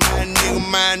nigga, my nigga,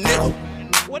 my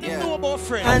nigga. What do you know about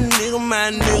friends? My nigga, my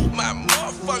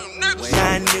motherfucking nigga.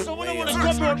 My nigga. So when I wanna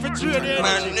come out for training,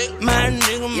 my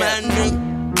nigga.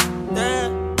 Yeah.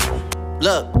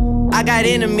 Look, I got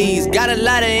enemies, got a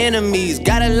lot of enemies,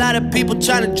 got a lot of people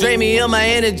trying to drain me of my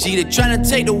energy. They trying to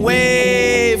take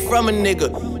away from a nigga.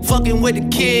 Fucking with the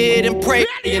kid and pray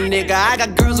for your nigga. I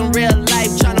got girls in real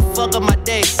life trying to fuck up my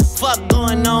day. Fuck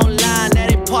going online,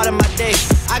 that ain't part of my day.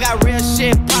 I got real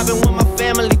shit popping with my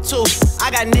family too.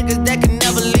 I got niggas that can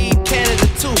never leave Canada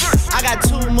too. I got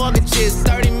 2 mortgages,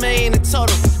 30 million in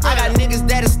total. I got niggas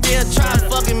that are still trying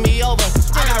fucking me over.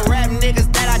 I got rap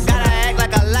niggas that I gotta act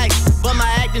like I like, but my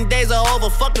acting days are over.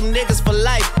 Fuck them niggas for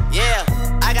life. Yeah,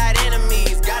 I got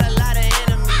enemies, got a lot of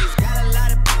enemies, got a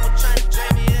lot of people trying to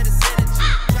drain me of this energy,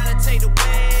 trying to take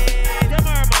away. Come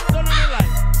on, man, turn on the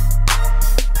light.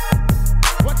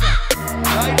 What's up?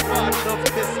 Life part of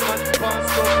this man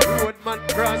pass up road man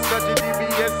cross the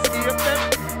DBS save them.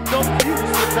 Don't use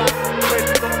the time when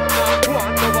no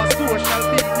one over social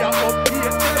media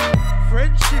update them.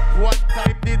 Friendship one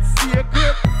time did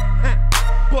secret,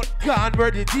 but gone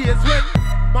were the days when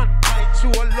mankind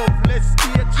show loveless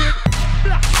hatred.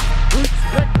 Black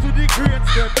respect to the great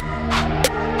them.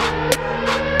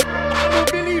 I don't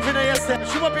believe in yourself.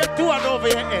 Show up your 2 and over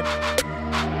your head.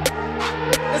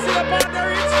 You see the part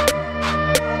there is?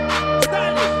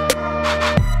 Stylish.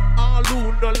 All who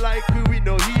no like we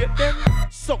no hate them.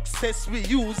 Success we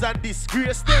use and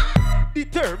disgrace them.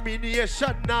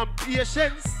 Determination and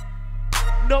patience.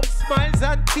 No smiles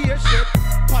and patience.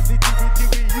 Positivity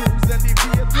we use and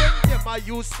elevate them. Them a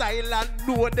use style and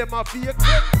know them a fake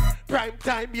them. Prime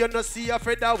time you no see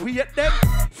afraid of wait them.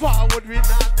 Forward we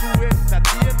not to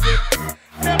entertain them.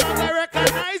 Never gonna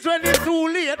recognize when it's too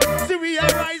late. See we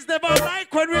arise never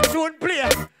like when we tune play.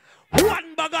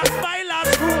 One bag of smile and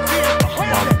screw here.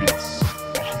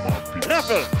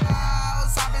 Raffle.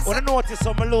 When I notice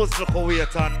some lose look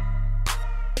weight and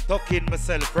tuck in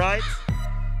myself, right?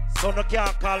 So no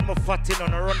can't call me fatty no,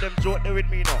 run them joke there with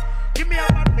me now. Give me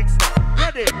a mad mix now.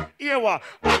 Ready? Here what?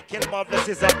 I kill Marvelous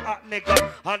is a hot nigga,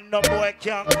 and no boy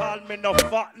can't call me no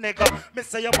fat nigga. Me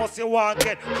say you must want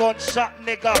get gunshot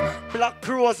nigga. Black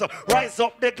Crows, rise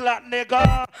up the glad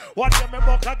nigga. What you me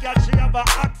buck a girl, she have a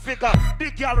hot figure. The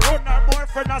girl run her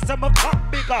boyfriend and say me cock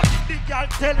bigger. The girl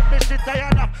tell me she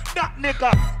tired of that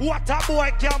nigga. What a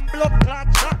boy can blood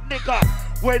clot shot nigga.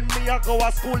 When me a go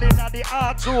a school in the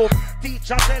art room,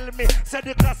 teacher tell me, say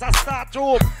the class a start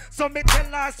room. So me tell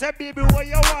her, say baby, what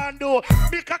you want do?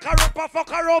 Be cock her up and fuck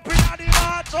her up in the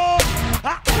art room.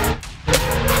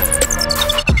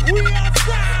 We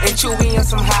outside. And Chewy on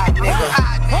some hot nigga.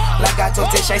 Like I told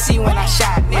Tish, I see when I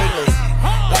shot niggas.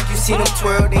 Like you see them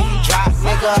twirl, then you drop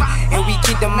nigga. And we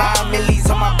keep the mind millies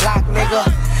on my block nigga.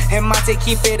 And Monte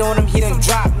keep it on him, he done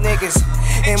drop niggas.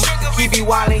 And keep you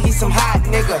wildin', he some hot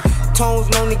nigga. Tones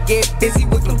known to get busy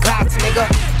with them Glocks, nigga.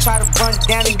 Try to run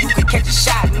down and you can catch a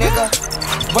shot, nigga.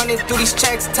 Running through these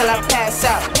checks till I pass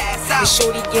out. And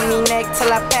shorty give me neck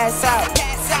till I pass out.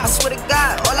 I swear to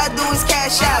God, all I do is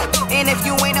cash out. And if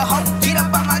you ain't a hoe, get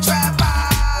up on my trap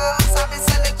house. I've been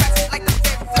selling classes like the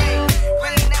 5th grade.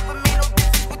 Really never made no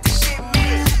difference with the shit,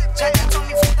 man. Jaja told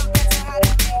me for the best and how to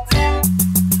beat.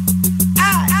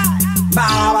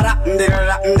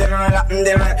 You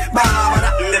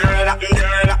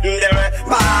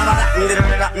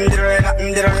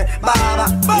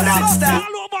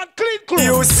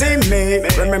see me,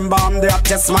 remember I'm the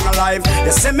hottest man alive.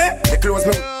 You see me, the clothes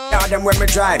me them when me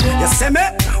drive. You see me,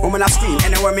 woman I scream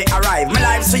anywhere me arrive. My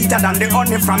life sweeter than the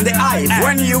honey from the hive.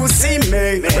 When you see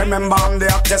me, remember I'm the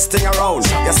hottest thing around.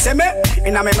 You see me,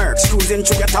 in a me merch, cruising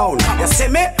through your town. You see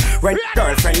me, when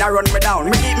girlfriend I run me down,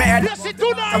 me keep me head.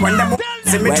 And when them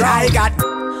see me try, I got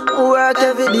work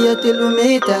every day till we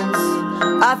meet ends.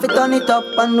 Half it turn it up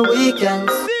on the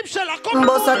weekends.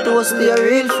 Boss a toast to your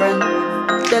real friend.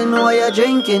 Tell me why you're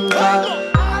drinking, car.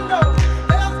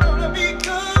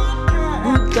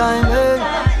 Good time,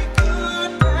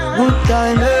 good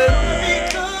time,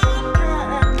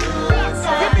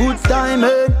 good time,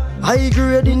 high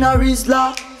grade in a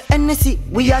Rizla. NSC,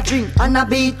 we a drink and a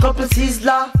beat couple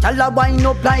sizzler. Tell her wind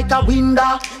up like a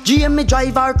window. GM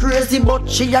drive her crazy but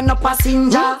she a no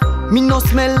passenger. Me no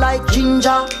smell like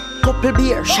ginger. Couple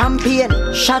beer,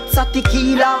 champagne, shots of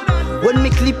tequila. When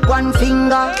me clip one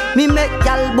finger, me make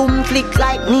y'all boom flick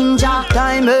like ninja.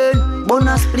 Diamond,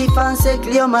 bonus spliff and say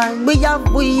clear man. We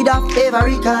have weed of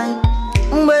every kind.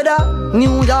 Whether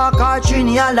New York or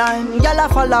Trinidad line, y'all a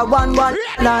follow one line.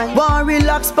 One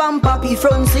relax pump happy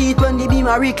front seat when the beam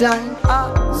a recline.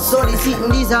 So the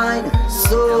seating design.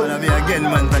 So wanna be again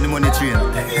man for the money train. To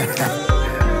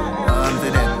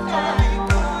them.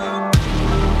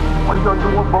 What you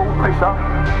know about pressure?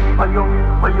 What you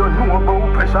know about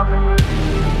pressure?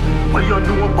 What you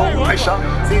know about pressure?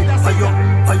 What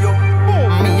you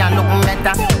me a look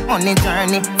better on the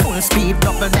journey, full speed,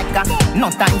 double decker.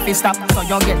 No time to stop, so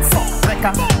you get fucked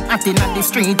wrecker. Acting at the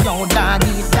street, yo dog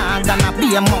eat dog, and a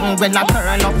be among when I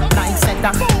turn up like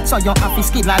setter. So you happy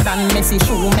skiller than Messi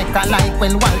shoemaker, like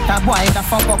when Walter Boy the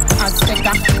fuck up as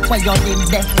stecker. Where you did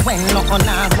that when no on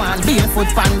a one barefoot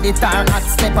pan the tar at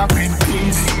stepper.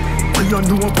 Please, what you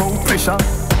know about pressure?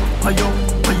 What you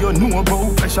know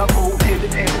about pressure?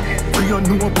 What you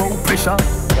know about pressure?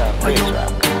 What you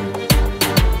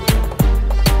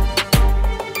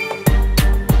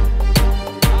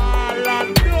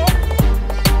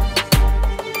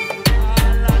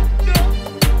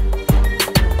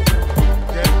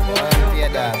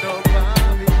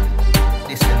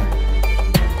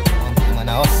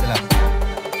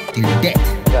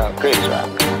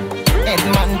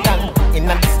Edmonton, in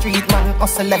the street man,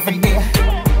 hustle every day.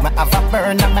 Me have a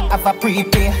burner, me have a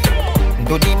prepay.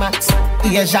 Do the max,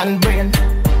 Asian brain.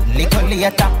 Little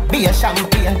later, be a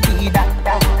champagne, tea that.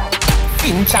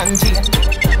 Finch and Jane,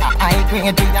 a high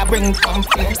grade, we a bring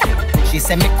complaint. She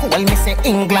say me cool, me say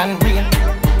England rain.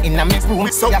 In a me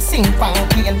room, so I sing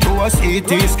pancake. Do a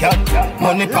CT scan,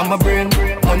 money from my brain.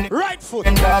 Money right foot,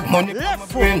 and dog, money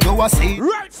left brain. Do a CT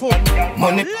right foot,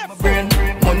 money from my brain.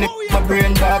 Money from my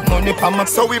brain, dog, money from my.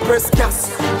 So we press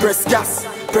gas, press gas,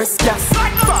 press gas.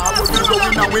 Forward we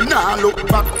going and we nah look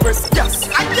back. Press gas,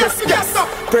 press gas,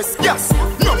 press gas.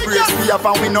 No brakes we have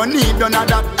and we no need none of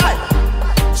that. Aye.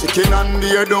 Chicken and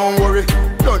beer, don't worry.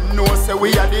 Don't know say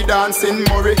we are the dancing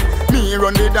Murray. Me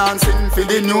run the dancing for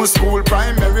the new school,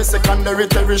 primary, secondary,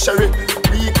 tertiary.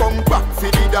 We come back for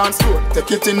the dance floor,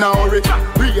 take it in a hurry.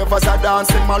 Ravers are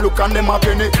dancing, my look and them a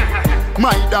penny.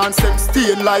 My dance them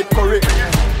stain like curry.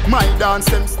 My dance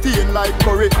them stain like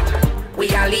curry. We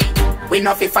are lead, we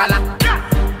no fi follow.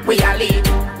 We are lead,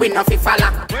 we no fi follow.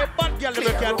 Where bad girl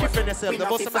never can defend themselves, the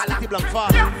boss of the city black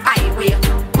father. Highway,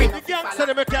 we the gangster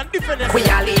never can defend themselves. We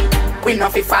are lead, we no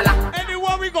fi follow.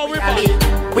 Anywhere we go, we are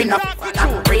lead, we no fi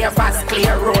follow. Ravers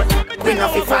clear road, we no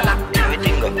fi follow.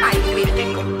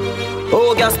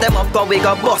 Oh, gas them up, cause we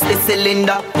got bust the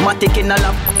cylinder. Matic in a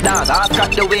lap, dog, I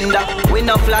crack the window. We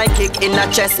no fly kick in a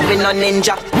chest, we no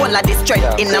ninja. One of the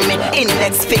strength in a me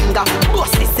index finger.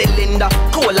 Bust the cylinder,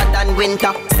 colder than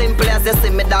winter. Simple as you see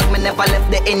me, dog, me never left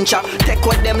the incha. Take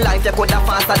with them life, you coulda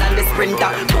faster than the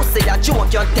sprinter. Pussy a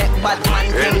joke, you take bad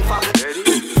man thing for.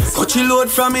 Coachy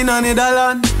load from in a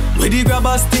Netherland. Where the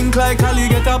grabbers stink like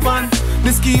alligator pan.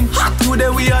 The scheme hot today,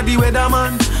 we are the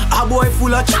weatherman. A boy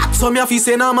full of chat, so me a fi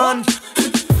send a man.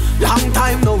 Long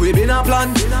time now we been a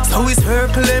plan. So it's her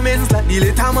Clemens like the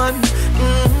little man.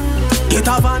 Get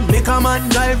a van, make a man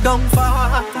drive down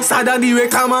far. Sada the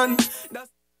wrecker man.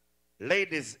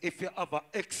 Ladies, if you have an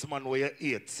ex-man where you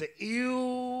hate, say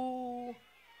you.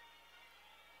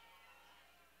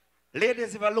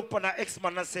 Ladies, if I look on an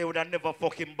ex-man and say would I never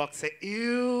fuck him back, say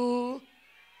you.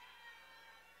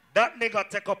 That nigga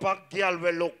take up a girl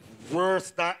will look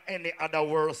worse than any other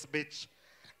worse bitch.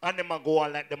 And them a go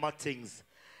on like them a things.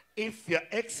 If your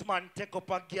ex-man take up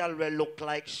a girl will look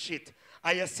like shit,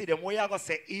 and you see them, where you gonna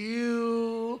say,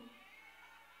 ew?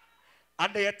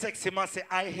 And then you text him and say,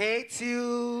 I hate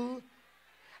you.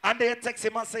 And they text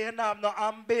him and say, you know, I have no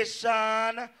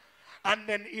ambition. And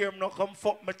then hear him no come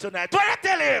fuck me tonight. What I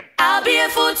tell him? I'll be a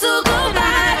fool to go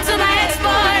back to my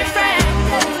ex-boyfriend.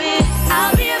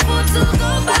 I'll be a fool to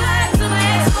go back to my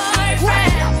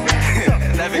ex-boyfriend.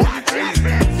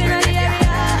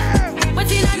 What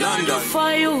did I do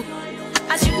for you?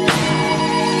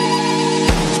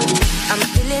 I'm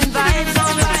feeling vibes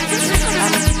on vibes.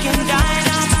 I'm chicken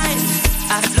dynamite.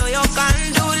 I flow your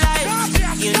condo life.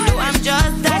 You know I'm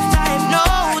just that type. No,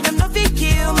 them no fit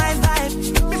kill my vibe.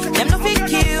 Them no fit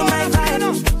kill my vibe.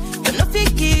 Them no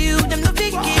fit kill. Them no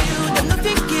fit kill. Them no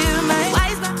fit kill my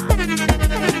wise man.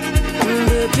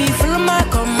 Baby, follow my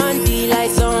command,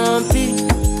 like zombie.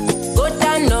 Go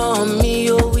down on me,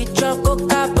 oh, with your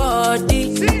coca body.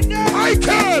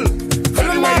 Michael!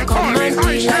 Follow my command,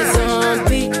 like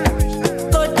zombie.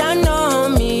 Go down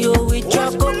on me, oh, with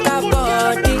your coca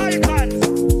body.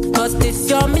 Cause this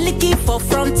your milky for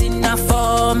fronting now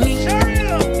for me.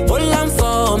 Hold on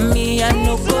for me, I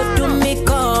no go to me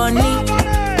corny.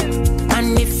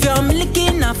 And if you're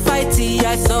milky na fighty,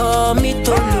 I saw me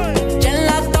to look.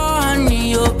 Gelato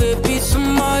honey, oh baby,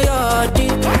 sumoyo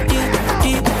deep, deep,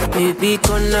 deep. Baby,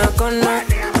 gonna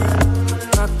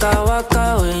waka waka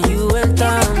when you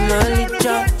enter my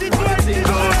licha.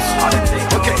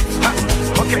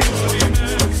 Okay.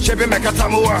 Chebe make a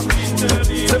tamuwa.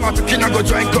 Say my pikin I go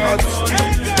join God.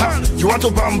 You want to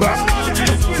bamba?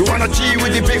 You wanna G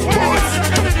with the big boys?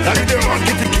 Now if they want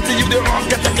kitty, if they want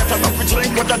get a coffee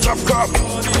drink with a drop cup.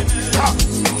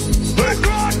 Hey,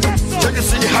 check and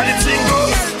see how the thing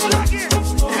goes.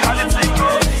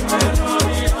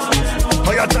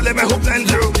 Oh, you tell them I hope and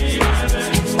do.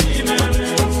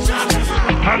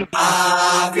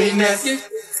 Happiness.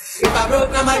 If I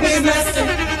broke now my business,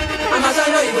 I'ma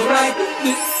show you go right.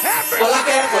 All I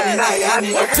care for the night, I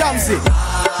need Jamsey.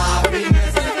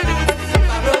 happiness. If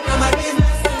I broke now my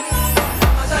business,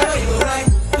 I'ma show you go right.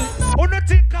 Who no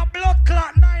think a blood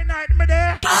clot 9 night me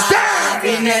there?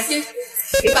 Happiness.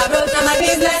 If I broke now my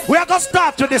business, We are gonna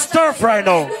start to the stir fry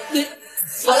now.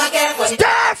 all I care for the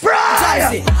Stir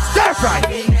fry! Stir fry!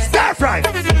 Stir fry!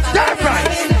 Stir fry!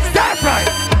 Stir fry!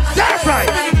 Stir fry!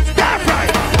 Stir fry!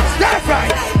 Stir fry!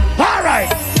 Alright!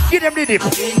 Give them the dip.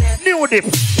 New dip.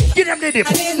 Give them the dip.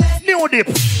 New dip.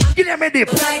 Give them a dip.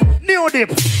 New dip.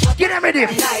 Give them a dip.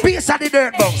 Piece of the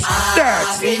dirt box. Dirt.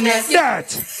 Dirt. Dirt.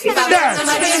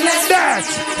 Dirt.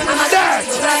 Dirt.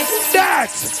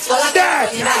 Dirt. Dirt.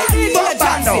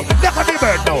 Bando. Look at the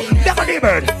bird now. Look at the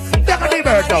bird. Look at the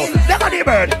bird now. Look at the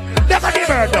bird. Look at the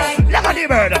bird now. Look at the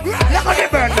bird. Look at the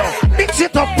bird now. Mix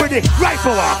it up with it. Right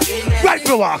for walk. Right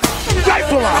for walk. Right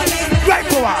for walk. Right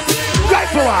for walk. Right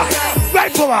for walk.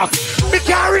 Right for walk. Me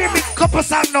carry me couple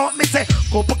song now. Me say,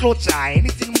 go for close eye,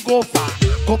 anything go far.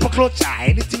 Go for close eye,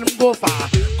 anything go far.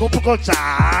 Go for close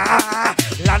eye.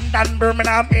 London,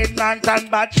 Birmingham, England, and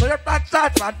bad. So you're bad,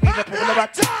 bad, bad. Me the people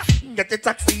about get the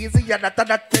taxi easy, and that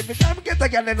every time I get a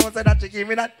girl, and know say that she give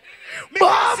me that.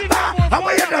 Bomba! How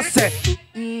are you just say?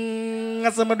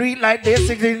 Some do it like this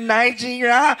in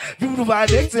Nigeria. People who are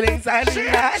the excellence inside the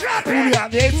night. Who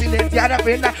have the excellence, the other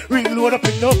pen, reload up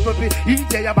enough for me. You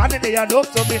tell your man they are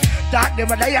enough to me. That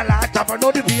them and they are like top and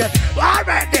no the beer.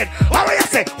 Alright then, how are you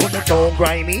say? When you don't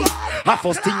grind me, I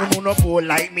first thing you wanna go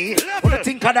like me. When you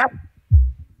think of that?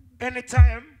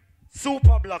 Anytime,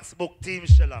 Super Blocks book Team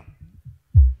Sheller.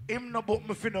 Him no book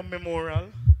me for no memorial.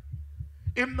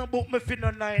 Him no book me for no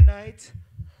 9 night.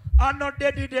 I'm not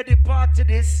daddy party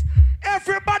this.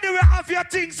 Everybody will have your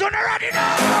things on already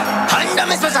now. Anda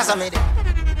me special some day.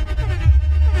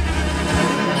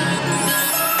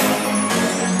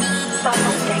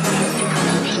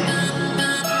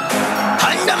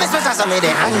 Anda me special some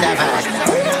day.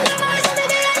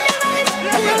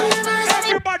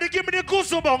 Everybody give me the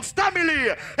goosebumps,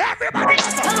 family. Everybody.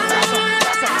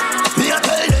 Me a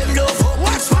tell them no fuck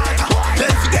what's water.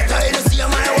 Don't forget I don't see my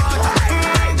water.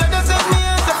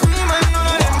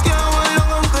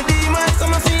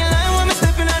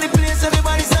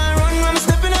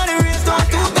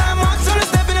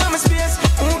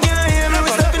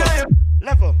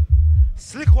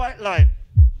 Slick white line.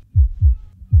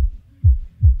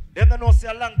 Them don't know see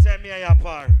a long time here your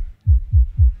par.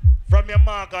 From your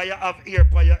marker you have ear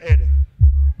for your head.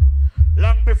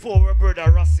 Long before our brother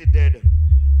Rossi dead.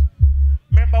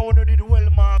 Remember when you did well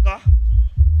marker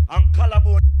and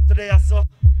collarbone today so?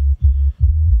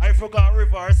 I forgot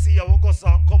river see you go so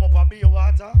and come up and be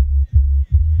water.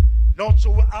 Now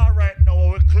so we alright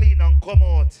now we clean and come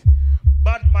out.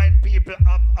 Bad mind people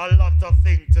have a lot of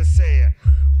things to say.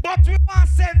 But we want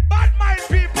to send bad mind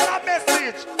people a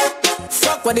message.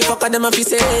 Fuck what the fuck are them a fi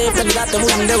say? From that them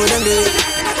wouldn't do them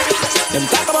day. Them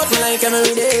talk about me like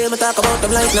every day, me talk about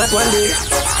them like not one day.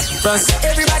 Plus,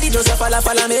 everybody just a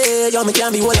follow me. Yo, me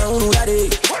can't be one on who that day.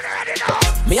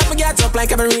 Me have to get up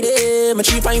like every day. My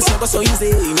 3 pints not go so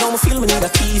easy. Now me feel me need a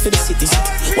key for the city.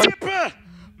 People,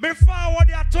 me forward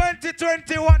ya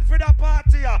 2021 for the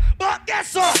party, but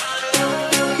guess what?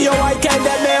 Yo, I can't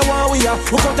that man one we are.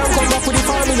 Who come back with the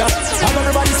formula. Have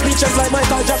everybody speeches like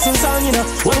Michael Jackson song, you know.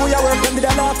 When we are working with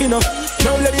the laugh, you know.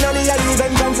 No living on the alleys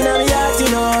and dancing on the heart, you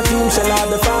know. Team shall have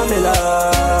the formula.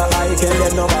 I can't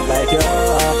get no back like you.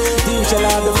 Team shall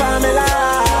have the formula.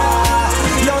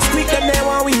 Yo, speak them there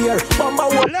one we here. Bumba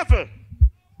one level.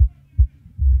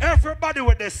 Everybody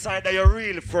with this side of your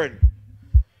real friend.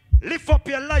 Lift up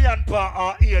your lion paw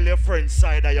or heal your friend's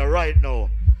side of you right now.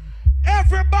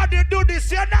 Everybody do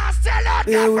this, you're not selling.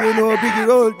 Yeah, we know biggie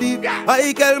roll deep.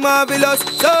 I kill marvelous.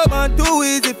 So man, too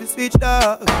easy if you switch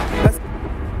that.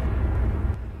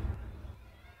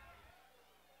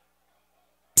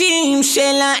 Team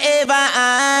Shella ever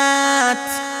at.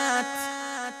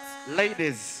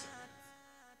 Ladies,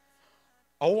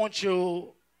 I want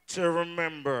you to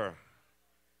remember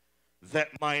that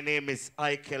my name is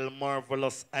Iconz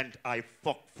Marvelous and I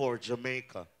fuck for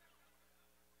Jamaica.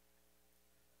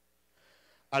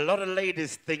 A lot of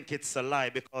ladies think it's a lie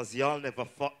because y'all never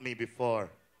fucked me before.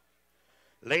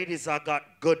 Ladies, I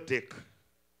got good dick.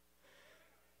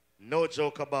 No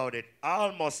joke about it. I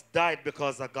almost died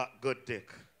because I got good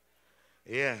dick.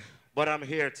 Yeah, but I'm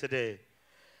here today.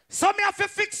 So me have to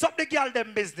fix up the girl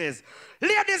them business.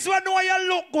 Ladies, when know you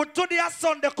look good, today a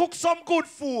Sunday, cook some good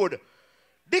food.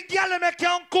 The girl me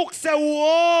can cook say,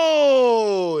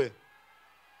 whoa.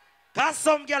 Cause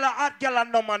some girl a hot girl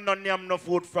and no man no yam no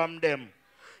food from them.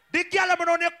 The girl when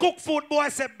on you cook food, boy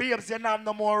say, babes, you have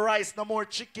no more rice, no more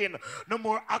chicken, no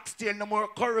more oxtail, no more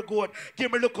curry goat. Give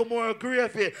me a little more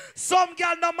gravy. Some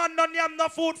girl no man no yam no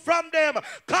food from them.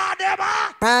 Call them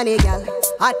Ranny girl,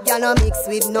 hot girl no mix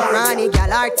with no ranny girl.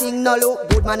 Her thing no look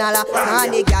good man ala.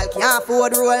 Ranny girl can't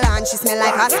afford roll and she smell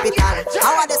like hospital.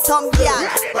 How are the some girl?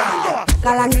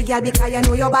 Call on the girl because you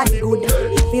know your body good.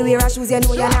 If you wear a shoes you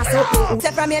know you're not so good.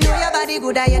 Say from you know your body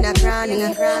good and you're not cranny.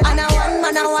 And a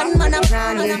one man a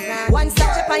cranny. One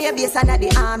start up on your base and at the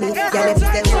army. Girl, if you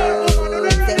say whoa,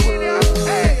 say whoa.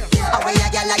 Oh, yeah,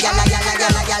 gala, gala, gala,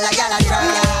 gala, gala, gala, try.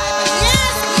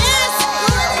 Yes, yes.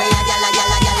 Oh, yeah, gala,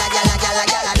 gala, gala, gala, gala,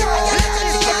 gala, try.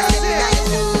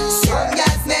 Some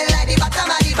girls smell like the bottom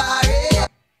of the bar.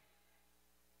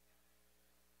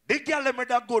 The girl with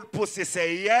that good pussy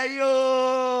say, yeah,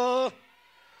 yo.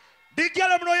 The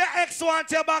girl know your ex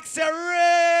want your back, say,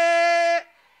 Ray.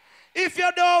 If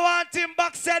you don't want him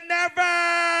back, say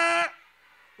never.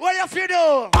 What you fi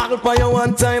do? I'll buy you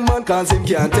one time, man, cause him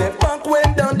can't take back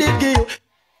when down did give you.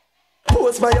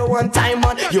 Post by you one time,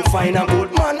 man, you find a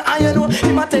good man, and you know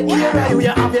him a take care of you,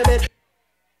 you have your bed.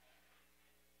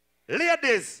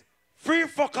 Ladies, free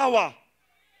fuck hour.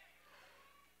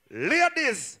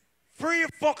 Ladies, free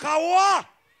fuck hour.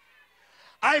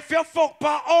 If you fuck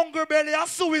pa hungry belly a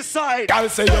suicide. Girl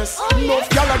say yes. Enough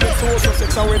girl get so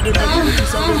sex and when they make you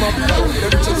kiss and them a blow. The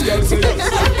richest girl say yes.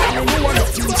 You want to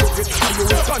feel so good and you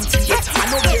will continue. I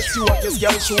know guess you what this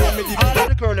girl show me the all of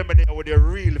the girl in there with your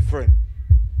real friend.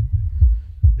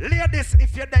 Ladies,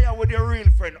 if you're there with your real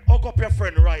friend, hug up your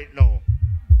friend right now.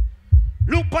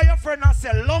 Look by your friend and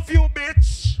say, love you,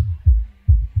 bitch.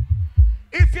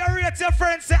 If you rate your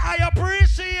friend, say, I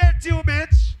appreciate you,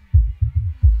 bitch.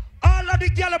 All of the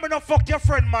girls when you fuck your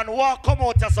friend, man, walk come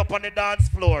out us up on the dance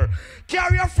floor.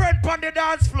 Carry your friend on the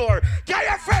dance floor. Carry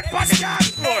your friend on the dance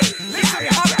floor. Listen,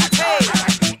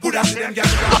 hey. Good as them girls,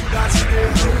 good as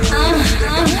them.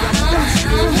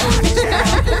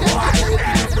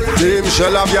 Team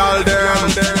shall have y'all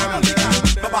them.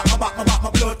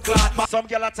 Some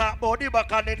girl talk about the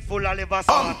back and it full of liver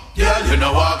salt. Girl, you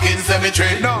know walk in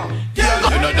cemetery. No.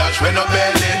 Girl, you know dash when no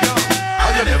belly.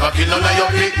 And you never kill none of your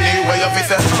picnic where you fi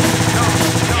say.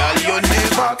 Girl, you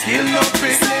never kill no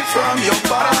picnic from your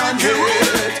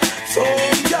bandit. So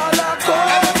girl, I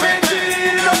come pretty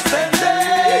innocent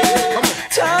day.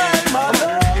 Time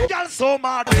alone. Girl, so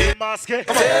mad, mask.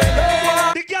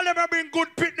 The girl never bring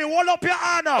good picnic. Wall up your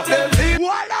honor.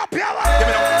 Wall up your honor.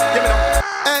 Give me now.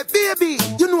 Hey, baby,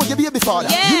 you know your baby father.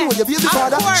 Yeah, you know your baby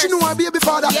father. She know her baby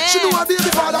father. Yeah. She know her baby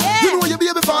father. Yeah. You know your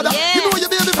baby father. Yeah. You know your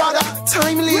baby father.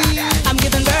 Timely. I'm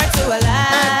giving birth to a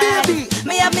life. Hey, baby.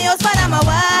 Me have me husband and my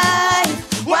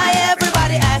wife. Why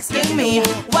everybody asking me?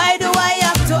 Why do I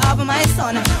have to have my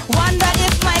son? Wonder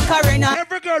if my career.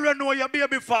 Every girl will know know your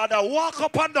baby father. Walk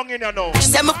up and down in your now.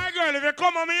 My girl, if you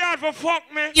come on me yard for fuck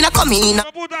me, you know come in. You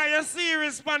put on your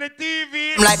series on the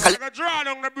TV. Like a draw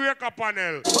down the breaker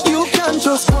panel. You can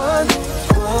just one.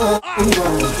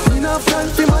 In a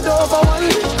front of my door for one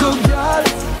little girl.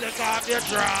 Take off your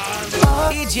drawers.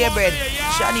 DJ Bread,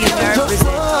 Shani and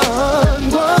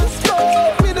Garth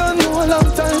present. We don't know a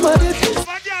long time of it.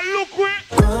 But yeah, look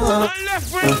with and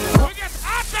left with. We get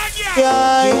hot again.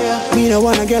 Yeah. Me no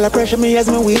wanna get a pressure me as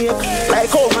me wake. Like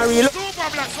how my real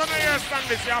Supa Black, son of your stand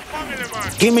this, your family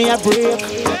man. give me a break.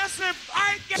 Yes, if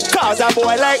I get Cause a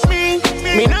boy like me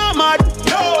not mad.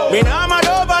 No. Me not mad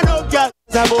over no girl.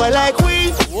 Cause a boy like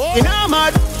we not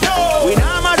mad. No. We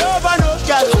not mad over no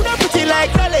girl. Coulda pretty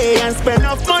like Dolly and spend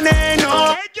enough money, no.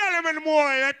 I get him in the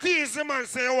morning, I tease him and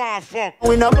say you want fuck.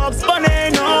 We no box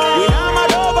money, no. We not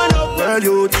mad over no girl,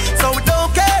 youth. So we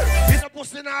don't care. This a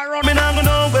pussy now run. Me not go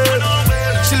nowhere.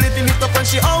 She living it up and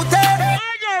she out there.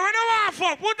 My girl, we don't want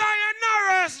fuck. Put on your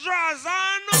Norris drawers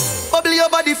on. Bubble your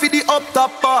body for the up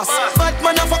top boss. Bad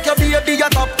man a fuck your baby a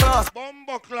top class.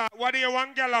 Bumbuckler, what do you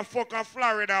want girl a fuck a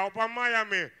Florida up in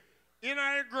Miami? In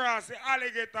the grass, the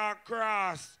alligator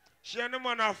cross. She and the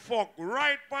man a fuck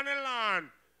right on the land.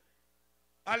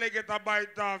 Alligator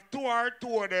bite off two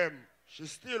of them. She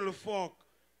still fuck.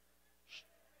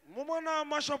 Mama now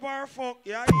mash up her fuck,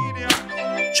 yeah, idiot.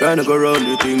 Tryna go round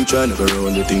the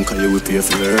thing, cause you will pay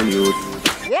for learn youth.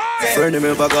 Why? Friend of me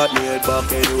never got me head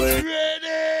back anyway.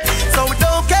 Ready? So we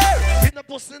don't care. In the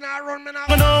pussy now run me now.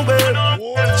 Go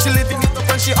nowhere. She living it up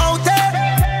and she out there.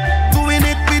 Doing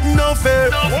it with no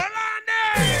fear. Hold on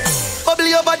there. Bubble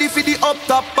your body for the up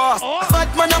top boss.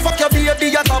 Bad man a fuck your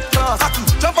baby a top class.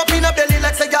 Jump up in a belly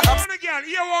like say you're up. Girl,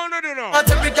 you wanna do now? I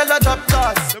take a girl a top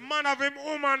class. The man of him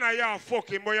woman and you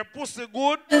fucking, but your pussy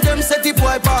good. Them set the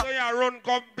boy back. So you run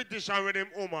competition with him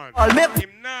woman. I'll make him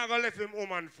now go left him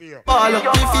woman fear. All up the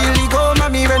feel the go,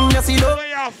 mommy when you see So love.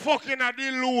 you fucking a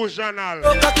delusional.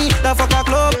 Cocky, the fuck a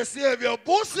club. You see if your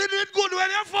pussy did good when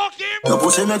you fuck him. Your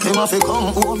pussy make him have to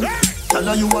come home. Tell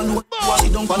her you alone. Watch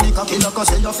it down on the cocky like I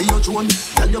say you feel your drone.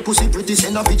 Tell your pussy pretty,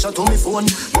 send a picture to me phone.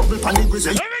 Bubble pan the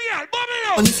grizzly.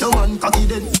 And if your man cocky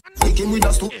dead, take him with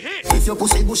a stone. If your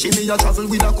pussy bushy, me a travel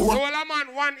with a cone. So a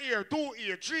man 1 year, 2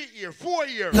 year, 3 year, 4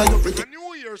 year. Now you pretty. A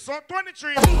new year, so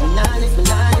 23.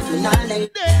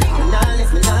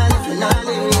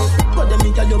 But them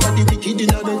me tell your body wicked in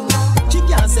a bed. She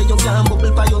can't say you can't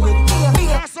bubble by your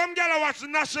head. Some girl watch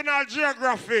National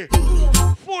Geography.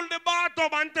 Full the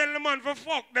bathtub and tell the man for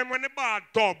fuck them when the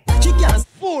bathtub. She can't.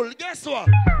 Full, guess what?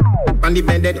 On the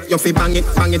bed, you fi bang it,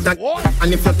 and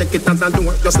if you take it as a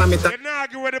door, just slam it. You now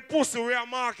give with the pussy, we are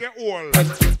marking hole.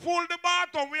 Full the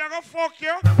bathtub, we are gonna fuck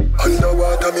you.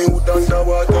 Underwater, me hood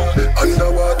underwater.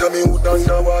 Underwater, me hood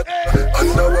underwater.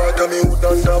 Underwater, me hood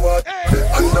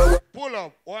underwater. Pull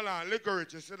up, hold on,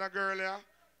 licorice. You see that girl here?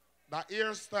 That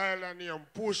hairstyle and name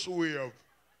push wave.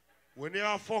 When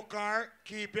you fuck her,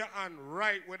 keep your hand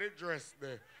right with the dress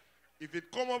there. If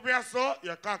it come up here, so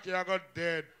your cocky got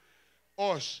dead.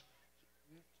 Hush.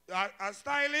 A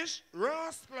stylish,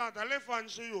 rascal, a left hand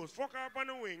she use. Fuck her up on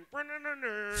the wing.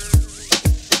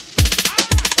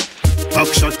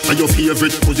 Back shot to your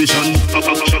favorite position. Back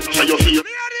shot to your favorite.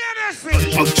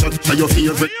 Back shot to your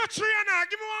favorite. You trainer,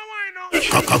 give me one wine now.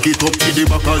 Cock it up to the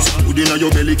backers. Good inna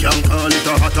your belly, can't call it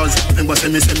a hatters. Remember say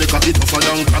me cock it tougher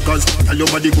than crackers. Tell your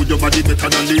body good, your body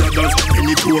better than the others.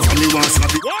 Any two of me want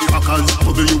slap it backers.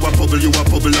 Bubble you a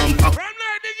bubble and pop.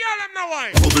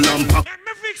 Bubble and pop.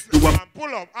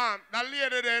 Pull up, that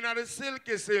lady there in the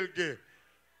silky.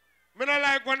 Me not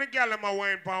like when the girl in my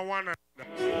wine pan one. Me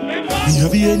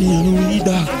have any and we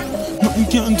dog. Nothing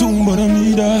can do but I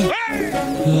need that.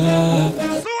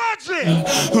 So watch it.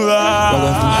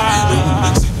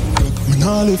 Me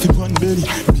nah left it on belly.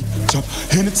 Chop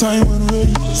anytime when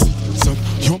ready. Stop.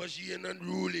 Machine and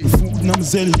ruling. Food na me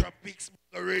zelly. Drop pics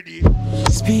already.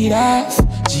 Speed off,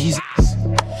 Jesus.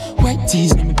 White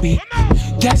tees na me beat.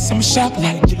 Gas I'm shop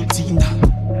like guillotine.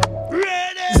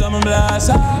 I'm a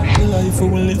blaster. The life I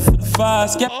will live for the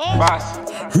fast. Get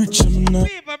fast. Rich I'm not.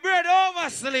 People bread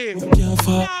oversleep.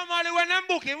 Normally when I'm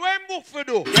booking, when book for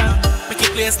do? Yeah, make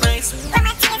it place nice.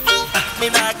 Me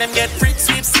dog them get free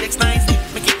sweepstakes nice.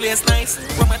 Make it place nice.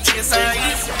 From my chase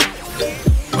eyes.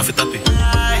 What it happy?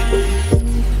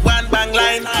 One bang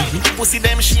line. Pussy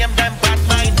them shame them bad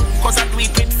mind. Cause I do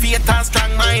it with faith and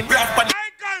strong mind.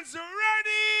 Iconz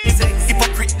ready.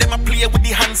 Hypocrite them a play with the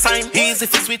hand sign. Easy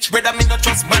if you switch, brother, me not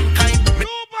trust mankind.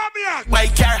 Supa Black. Why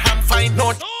care I'm fine,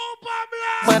 not Supa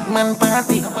Black. Batman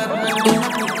party.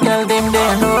 Girl them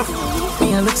there enough.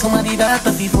 Me I look somebody that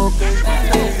a people.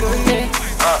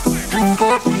 Drink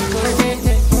up.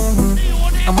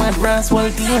 I'm mad Roswell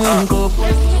team link up.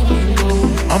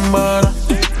 Ambara,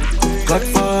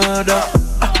 Godfather,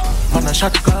 man a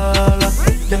shot caller.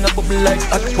 Then a bubble like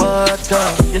hot water.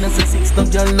 You know say 6 no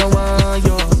girl no want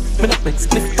yo. Me no big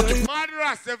split pocket.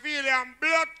 Madras, the feeling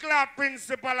blood clot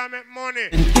principle I make money.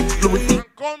 And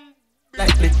come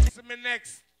to me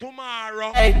next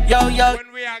tomorrow. Hey, yo.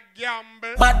 When we are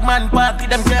gamble. Batman party,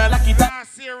 them girl like it.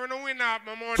 Last year when I win up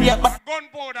my money. Yeah, but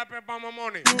gunpowder pepper my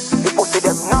money. You put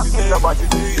them knocking nobody.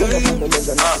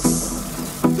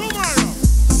 Tomorrow,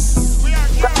 we are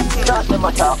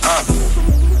gamble.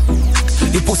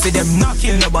 The pussy them not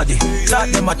kill nobody. Talk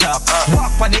them a talk.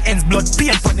 Walk on the ends, blood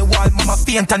paint on the wall. Mama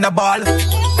faint on the ball.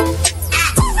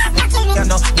 You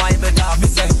know why better me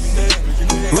say.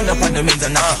 Run up on the men's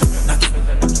and knock it.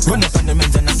 Run up on the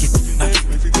men's and knock it.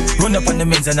 Run up on the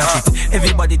men's and knock it.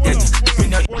 Everybody dead.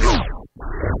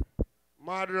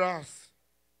 Madras,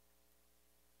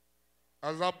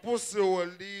 as a pussy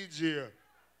old DJ,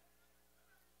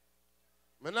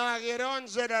 me not get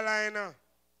 $100 now.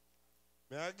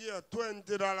 I give you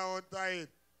 $20 out of it.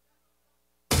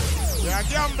 I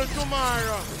gamble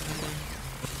tomorrow.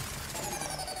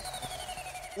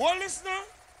 What listen?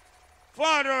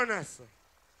 Father honest.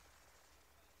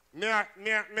 I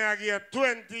give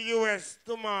 20 US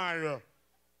tomorrow.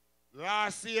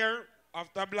 Last year,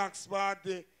 after Black's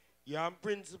party, your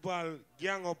principal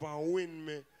gang up and win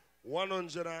me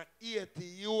 180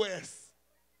 US.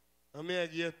 And I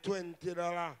give you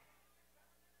 $20.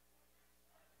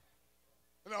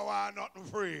 You know why nothing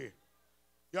free?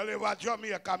 You live at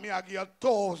Jamaica, me I give you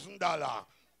 $1,000.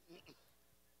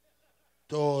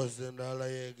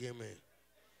 $1,000 you give me.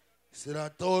 See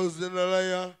that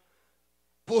 $1,000 you?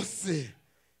 Pussy.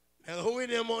 And win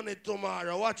the money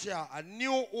tomorrow. Watch ya. A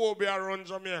new Obi around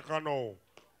Jamaica now.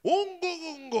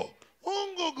 Ungo.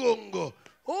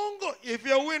 If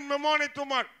you win my money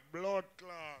tomorrow, blood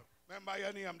clot. Remember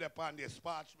your name there on the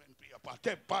parchment paper.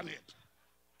 Take on it.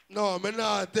 No, me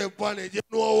not take on it. You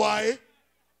know why?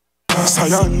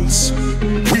 Science,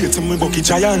 wait till me bucky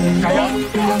giant.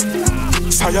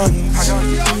 Science,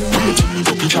 wait till me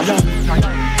bucky giant.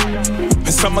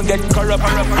 Some get corrupt,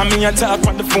 I mean I talk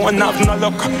on the phone, have no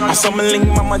luck. I some link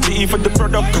Mama G for the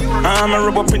product. I'm a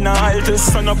rub up in the aisle till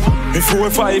sun up. Before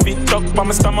 5 it up on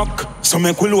my stomach. So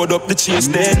make we load up the chase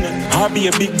then. I'll be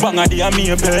a big banger, they are me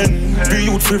a pen. Be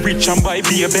youth for rich and buy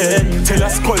be a ben. Tell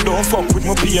us skull don't fuck with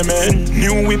my payment.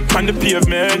 New whip on the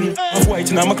pavement. I'm white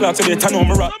and I'm a clock so they turn on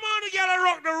my rock.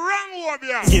 Rock the wrong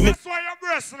Obia. That's why your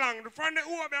breast long. The front of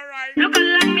the Obia right. Look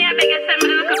along me, I beg you, send me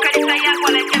the look of credit. I go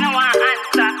like you don't want to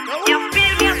answer. You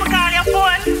feel me, I call your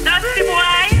phone. That's the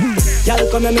boy. Y'all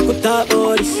come here, me could talk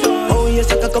about this. Oh, you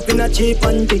suck a cup in a cheap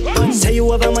panty. Say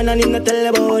you have a man and him not tell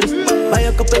about this. Buy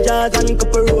a couple jars and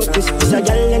couple roasties. This a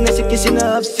gal and a sick kiss in a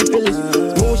half syphilis.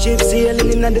 Smooth ship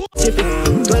sailing in the Pacific.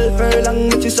 12 furlong,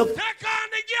 which is up. Take on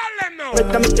the girl them now.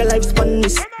 Better make your life span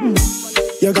this.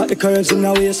 You got the curves in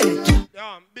the waist.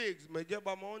 Yeah, I'm Biggs. Me give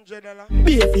him $100.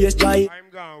 Be a face try. I'm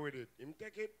gone with it. Him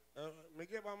take it. Me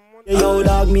give him money. Yo,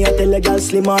 dog, me a tell a girl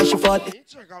slim or she fat.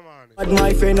 But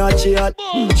my friend not she hot.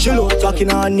 She look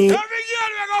talking on knee. Every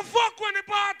girl we go fuck when the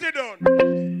party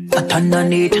done. Fat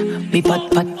underneath, me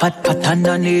fat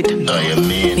underneath.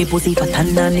 Me pussy fat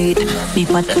underneath, me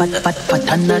fat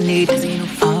underneath.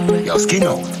 Alright, your skin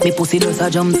out. Me pussy does a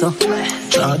jump so.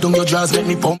 Draw down your jaws, make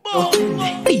me pump.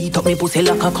 Beat up me pussy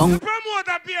like a kong. Promote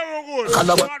a beer good.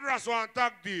 Calabar. Madras want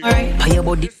tag deal. Pay your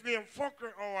body. This name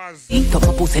fucker hours. Beat up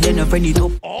my pussy then a friend it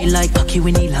up. Me like cocky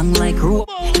when he long like rope.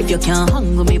 If you can't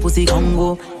hang me pussy can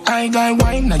go. I got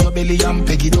wine now your belly and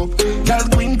peg it up. Girl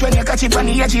queen when you catch it on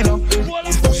the edge you know.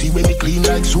 Pussy when me clean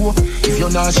like soap. If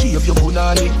you're not shave you put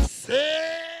on it.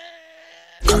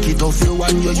 Cock it off you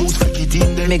and you use flick it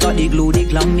in there. Me got the glue, the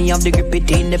glam, me have the grip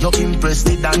it in there. You impress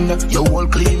the dan, you all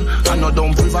clean and no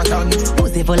dumb privaton.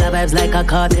 Pussy full of vibes like a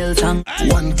cartel song.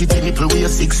 One kitty nipple weigh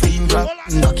 16 gram.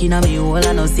 Cock in a me hole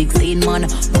and no 16 man.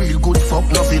 Real good fuck,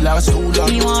 no feel last too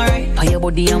long. You alright? Pay your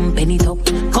body and penny top.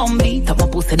 Come beat up my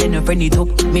pussy then a friend it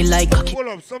up. Me like cocky. Pull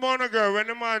up, some other girl when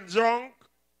the man drunk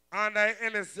and I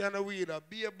NSC and the weed,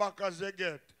 be a back as you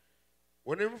get.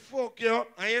 When him fuck you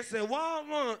and you say, wow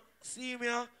man, see me,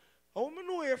 how me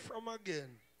know you from again?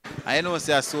 I know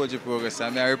say a soldier progress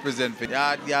and I represent for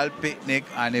yard girl picnic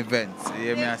and events. You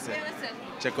hear me I say?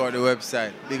 Check out the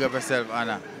website. Big up yourself,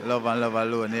 Anna. Love and love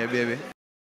alone, yeah baby.